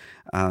in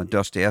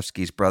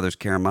Dostoevsky's Brothers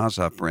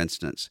Karamazov, for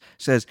instance,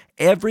 says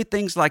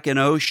everything's like an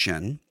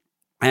ocean.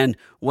 And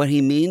what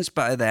he means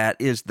by that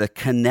is the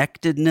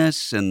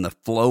connectedness and the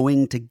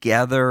flowing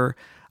together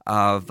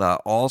of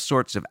all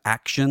sorts of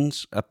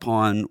actions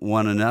upon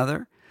one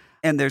another.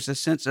 And there's a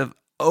sense of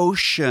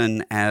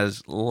ocean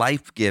as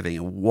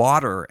life-giving,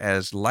 water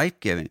as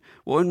life-giving.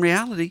 Well, in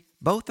reality,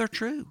 both are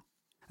true.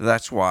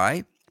 That's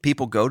why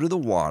people go to the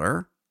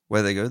water,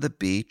 whether they go to the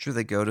beach or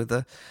they go to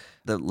the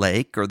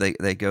lake or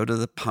they go to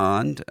the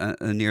pond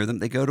near them.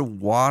 They go to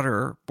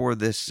water for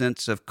this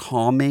sense of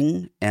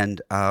calming and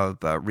of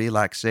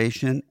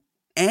relaxation.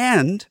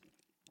 And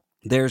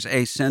there's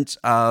a sense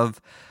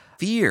of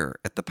fear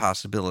at the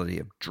possibility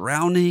of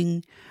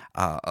drowning.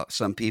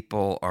 Some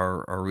people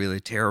are really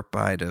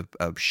terrified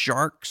of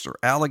sharks or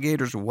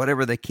alligators or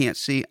whatever they can't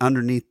see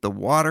underneath the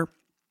water.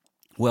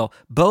 Well,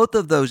 both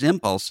of those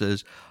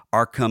impulses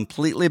are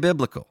completely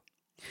biblical,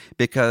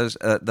 because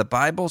the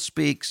Bible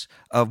speaks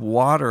of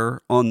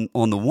water on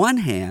the one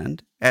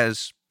hand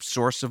as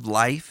source of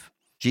life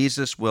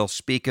Jesus will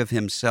speak of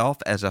himself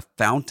as a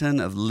fountain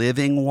of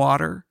living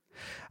water.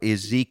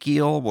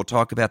 Ezekiel will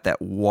talk about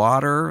that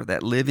water,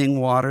 that living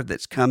water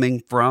that's coming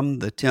from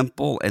the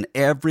temple, and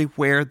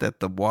everywhere that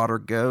the water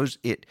goes,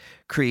 it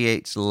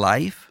creates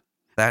life.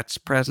 That's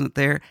present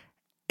there.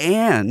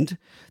 And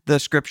the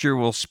scripture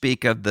will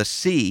speak of the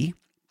sea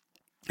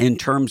in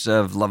terms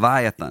of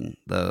Leviathan,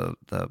 the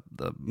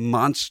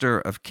monster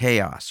of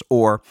chaos.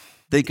 Or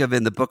think of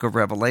in the book of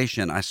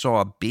Revelation, I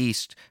saw a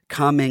beast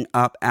coming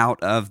up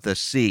out of the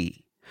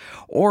sea.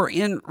 Or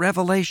in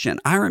Revelation,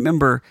 I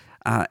remember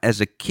as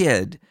a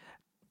kid,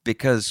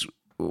 because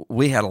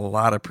we had a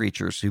lot of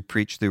preachers who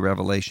preached through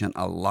Revelation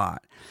a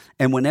lot.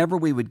 And whenever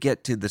we would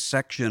get to the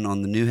section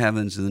on the new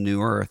heavens and the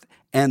new earth,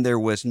 and there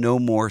was no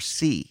more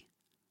sea,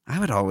 I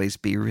would always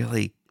be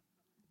really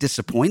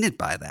disappointed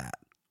by that.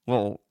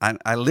 Well,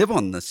 I live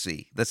on the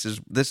sea. This is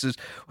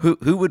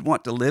who would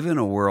want to live in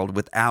a world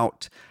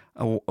without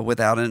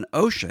an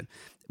ocean?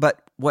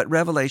 But what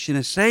Revelation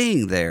is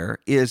saying there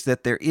is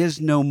that there is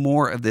no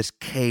more of this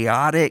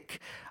chaotic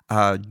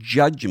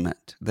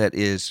judgment that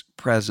is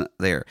present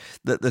there.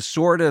 The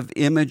sort of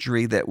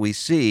imagery that we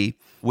see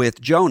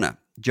with Jonah.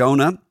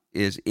 Jonah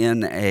is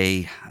in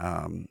a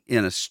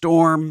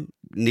storm,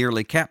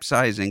 nearly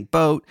capsizing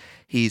boat.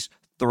 He's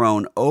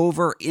thrown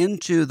over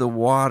into the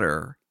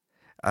water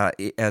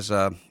as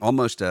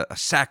almost a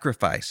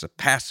sacrifice, a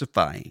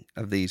pacifying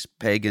of these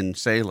pagan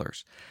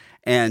sailors.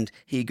 And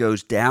he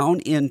goes down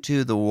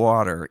into the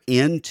water,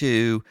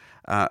 into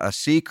a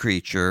sea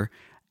creature,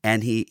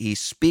 and he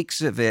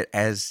speaks of it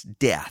as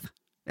death,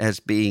 as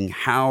being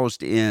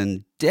housed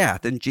in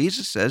death. And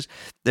Jesus says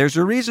there's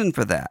a reason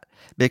for that,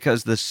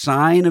 because the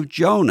sign of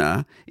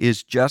Jonah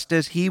is just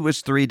as he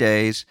was 3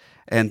 days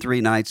and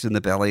 3 nights in the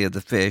belly of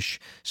the fish,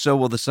 so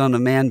will the Son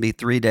of Man be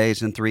 3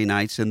 days and 3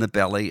 nights in the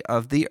belly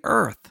of the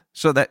earth.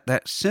 So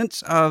that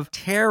sense of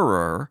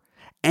terror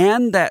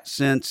and that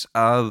sense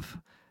of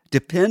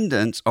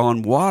dependence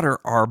on water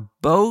are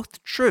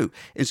both true.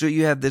 And so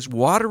you have this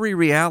watery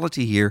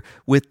reality here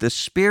with the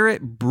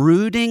Spirit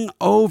brooding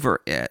over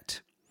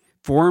it,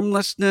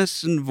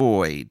 formlessness and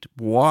void,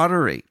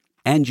 watery.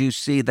 And you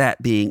see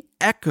that being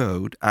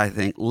echoed, I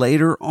think,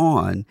 later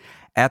on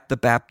at the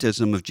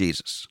baptism of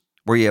Jesus,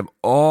 where you have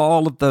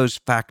all of those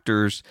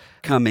factors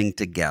coming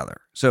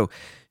together. So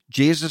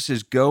Jesus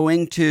is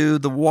going to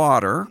the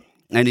water,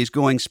 and he's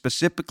going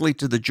specifically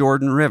to the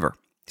Jordan River.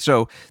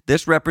 So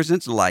this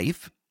represents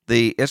life.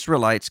 The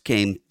Israelites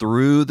came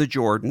through the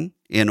Jordan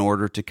in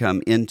order to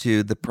come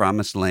into the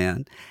promised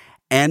land,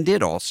 and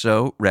it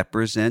also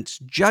represents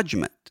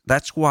judgment.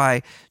 That's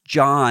why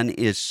John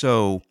is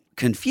so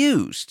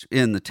confused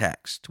in the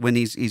text when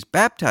he's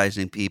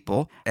baptizing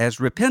people as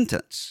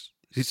repentance.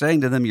 He's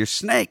saying to them, "You're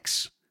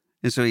snakes."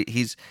 And so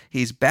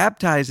he's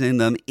baptizing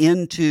them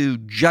into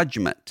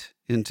judgment,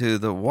 into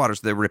the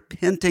waters. They're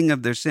repenting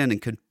of their sin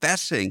and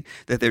confessing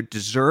that they're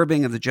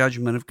deserving of the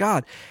judgment of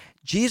God.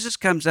 Jesus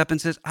comes up and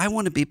says, "I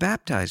want to be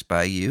baptized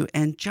by you."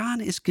 And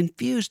John is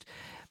confused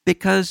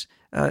because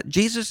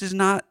Jesus is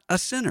not a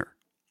sinner.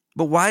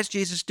 But why is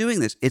Jesus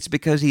doing this? It's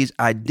because he's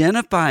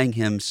identifying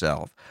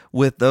himself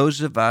with those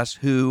of us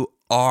who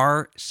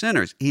are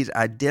sinners. He's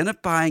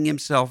identifying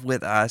himself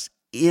with us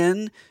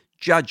in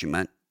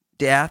judgment,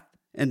 death,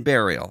 and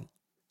burial,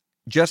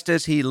 just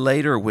as he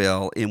later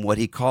will in what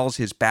he calls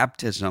his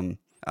baptism,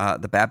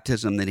 the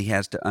baptism that he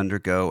has to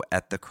undergo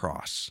at the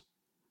cross.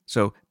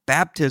 So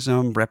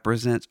baptism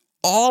represents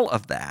all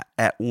of that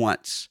at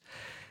once,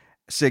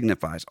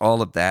 signifies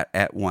all of that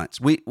at once.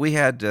 We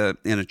had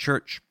in a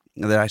church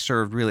that I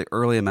served really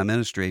early in my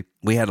ministry,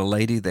 we had a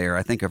lady there,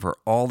 I think of her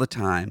all the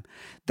time,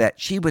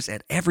 that she was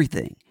at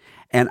everything.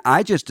 And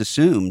I just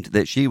assumed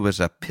that she was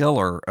a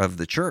pillar of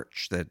the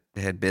church that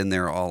had been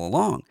there all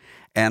along.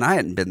 And I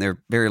hadn't been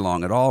there very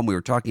long at all. And we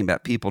were talking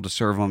about people to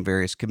serve on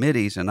various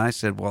committees. And I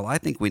said, well, I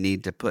think we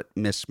need to put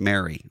Miss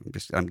Mary,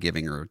 I'm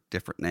giving her a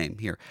different name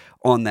here,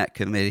 on that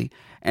committee.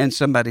 And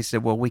somebody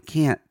said, well, we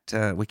can't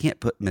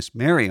put Miss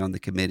Mary on the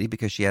committee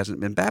because she hasn't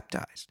been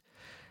baptized.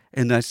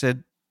 And I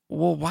said,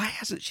 well, why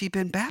hasn't she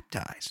been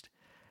baptized?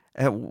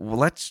 Well,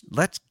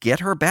 let's get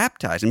her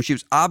baptized. I mean, she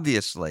was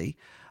obviously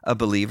a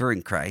believer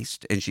in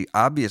Christ, and she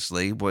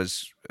obviously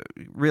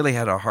really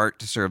had a heart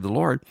to serve the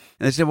Lord.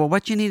 And they said, well,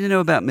 what you need to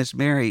know about Miss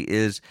Mary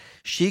is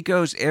she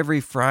goes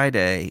every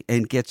Friday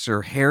and gets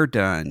her hair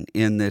done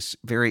in this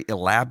very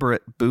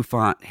elaborate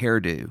bouffant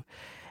hairdo.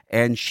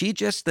 And she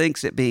just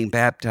thinks that being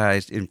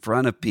baptized in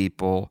front of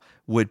people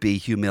would be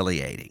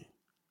humiliating.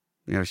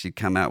 You know, she'd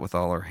come out with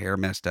all her hair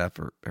messed up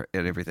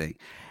and everything.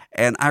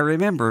 And I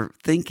remember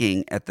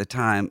thinking at the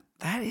time,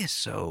 that is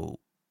so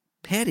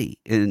petty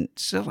and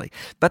silly.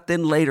 But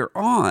then later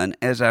on,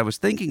 as I was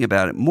thinking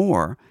about it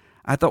more,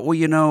 I thought, well,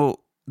 you know,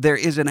 there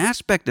is an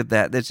aspect of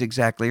that that's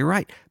exactly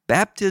right.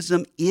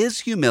 Baptism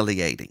is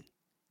humiliating.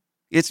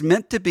 It's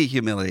meant to be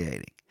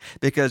humiliating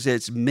because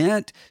it's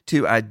meant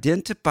to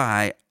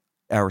identify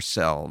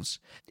ourselves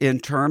in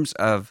terms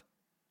of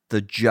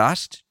the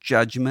just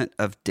judgment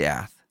of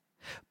death,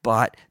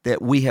 but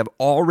that we have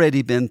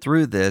already been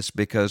through this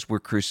because we're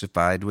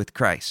crucified with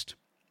Christ.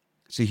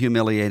 It's a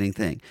humiliating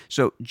thing.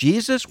 So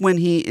Jesus, when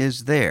he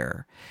is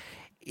there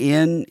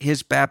in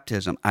his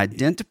baptism,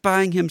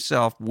 identifying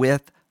himself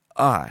with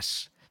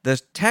us, the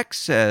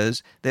text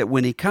says that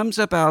when he comes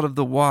up out of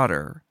the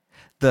water,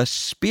 the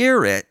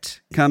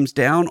Spirit comes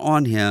down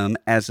on him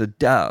as a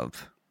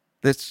dove.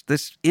 This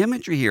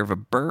imagery here of a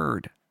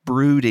bird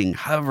brooding,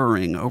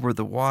 hovering over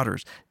the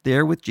waters,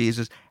 there with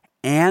Jesus,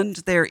 and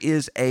there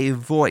is a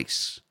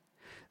voice.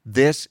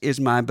 This is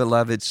my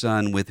beloved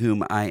Son with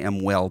whom I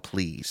am well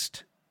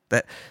pleased.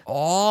 That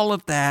all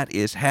of that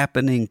is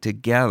happening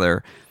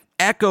together,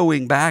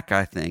 echoing back,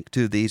 I think,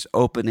 to these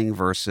opening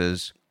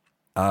verses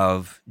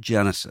of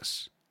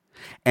Genesis.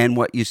 And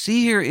what you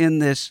see here in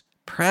this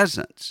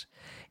presence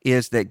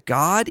is that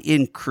God,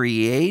 in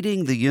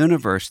creating the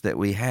universe that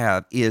we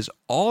have, is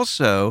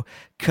also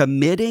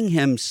committing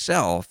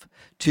himself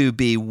to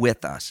be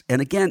with us.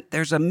 And again,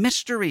 there's a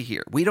mystery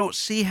here. We don't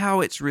see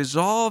how it's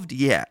resolved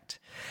yet,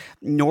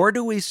 nor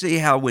do we see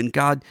how when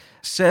God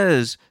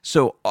says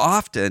so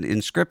often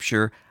in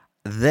Scripture,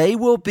 they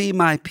will be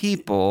my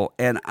people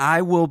and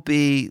I will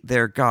be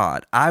their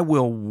God. I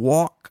will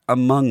walk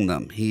among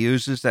them. He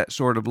uses that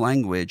sort of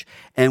language,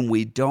 and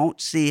we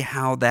don't see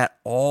how that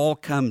all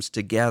comes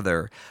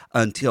together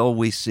until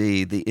we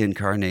see the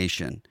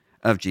incarnation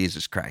of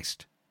Jesus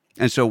Christ.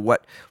 And so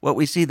what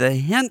we see the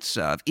hints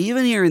of,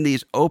 even here in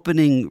these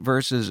opening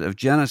verses of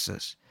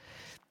Genesis,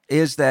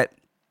 is that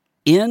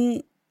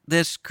in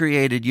this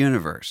created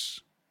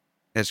universe,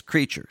 as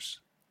creatures,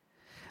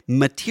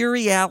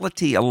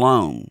 materiality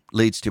alone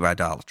leads to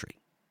idolatry.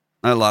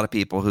 A lot of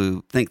people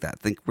who think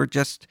we're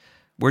just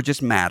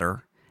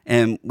matter,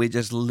 and we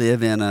just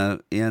live in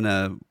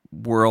a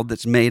world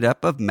that's made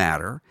up of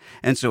matter,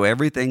 and so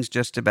everything's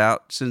just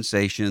about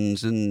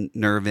sensations and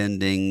nerve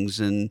endings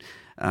and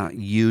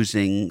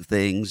using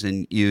things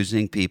and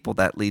using people.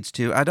 That leads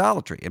to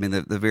idolatry. I mean,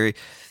 the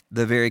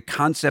very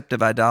concept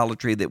of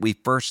idolatry that we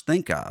first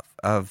think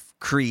of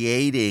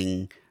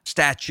creating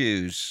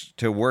statues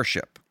to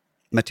worship,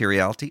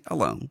 materiality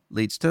alone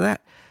leads to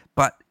that.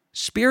 But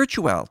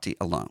spirituality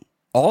alone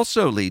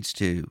also leads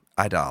to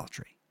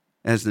idolatry,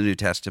 as the New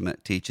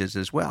Testament teaches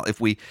as well.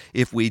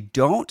 If we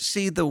don't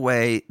see the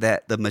way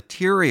that the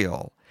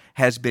material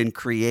has been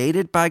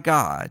created by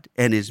God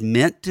and is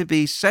meant to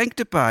be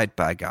sanctified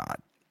by God,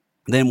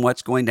 then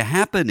what's going to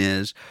happen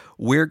is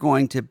we're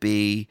going to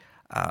be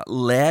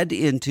led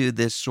into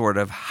this sort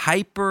of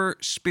hyper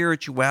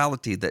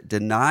spirituality that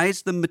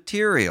denies the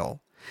material,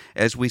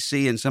 as we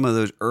see in some of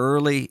those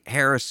early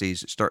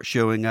heresies that start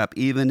showing up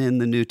even in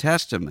the New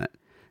Testament,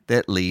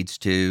 that leads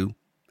to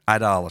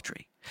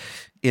idolatry.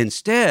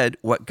 Instead,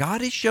 what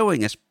God is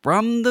showing us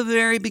from the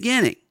very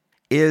beginning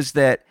is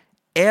that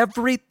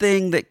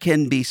everything that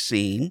can be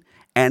seen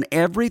and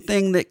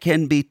everything that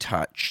can be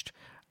touched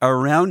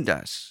around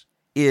us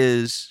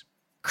is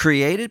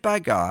created by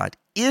God,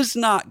 is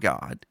not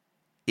God,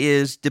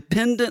 is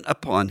dependent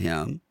upon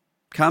him,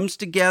 comes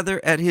together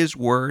at his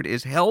word,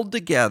 is held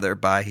together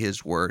by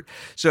his word,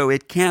 so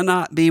it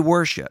cannot be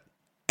worshiped.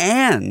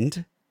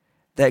 And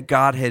that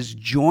God has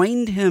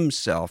joined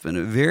himself in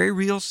a very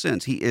real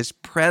sense. He is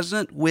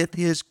present with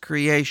his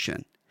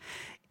creation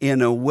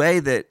in a way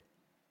that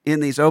in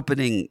these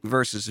opening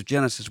verses of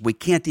Genesis, we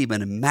can't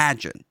even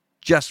imagine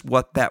just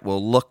what that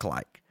will look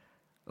like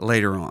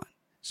later on.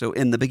 So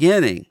in the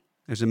beginning,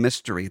 there's a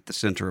mystery at the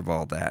center of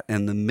all that.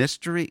 And the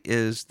mystery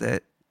is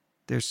that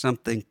there's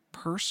something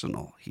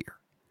personal here.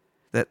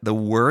 That the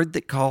word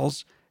that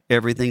calls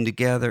everything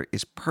together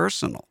is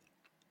personal.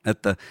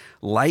 That the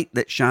light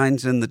that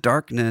shines in the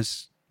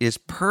darkness is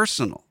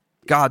personal.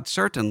 God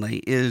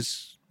certainly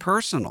is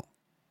personal.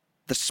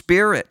 The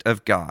Spirit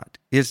of God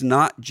is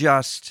not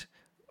just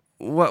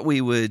what we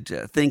would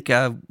think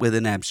of with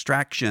an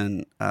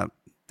abstraction.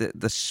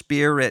 The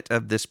spirit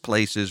of this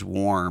place is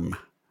warm,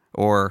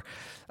 or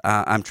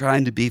I'm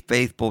trying to be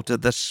faithful to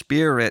the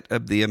spirit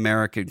of the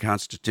American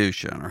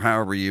Constitution, or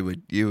however you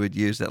would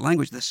use that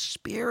language. The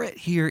Spirit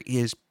here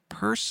is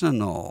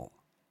personal,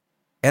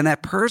 and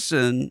that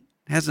person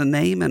has a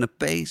name and a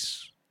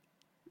face,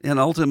 and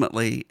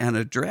ultimately an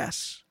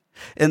address,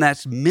 and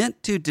that's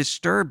meant to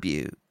disturb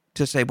you,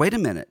 to say, wait a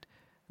minute,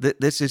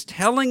 this is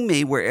telling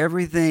me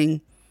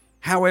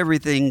how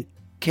everything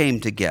came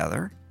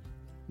together,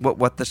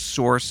 what the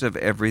source of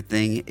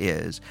everything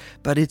is,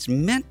 but it's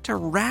meant to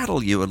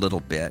rattle you a little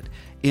bit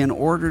in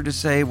order to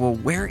say, well,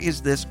 where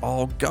is this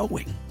all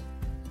going?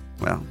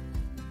 Well,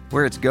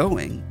 where it's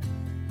going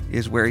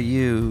is where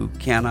you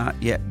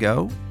cannot yet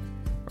go,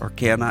 or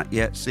cannot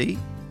yet see,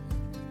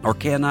 or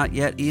cannot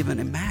yet even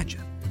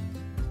imagine,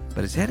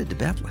 but it's headed to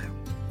Bethlehem.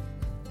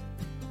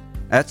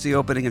 That's the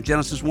opening of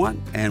Genesis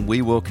 1, and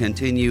we will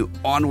continue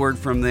onward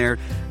from there.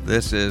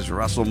 This is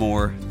Russell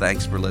Moore.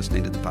 Thanks for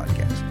listening to the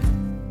podcast.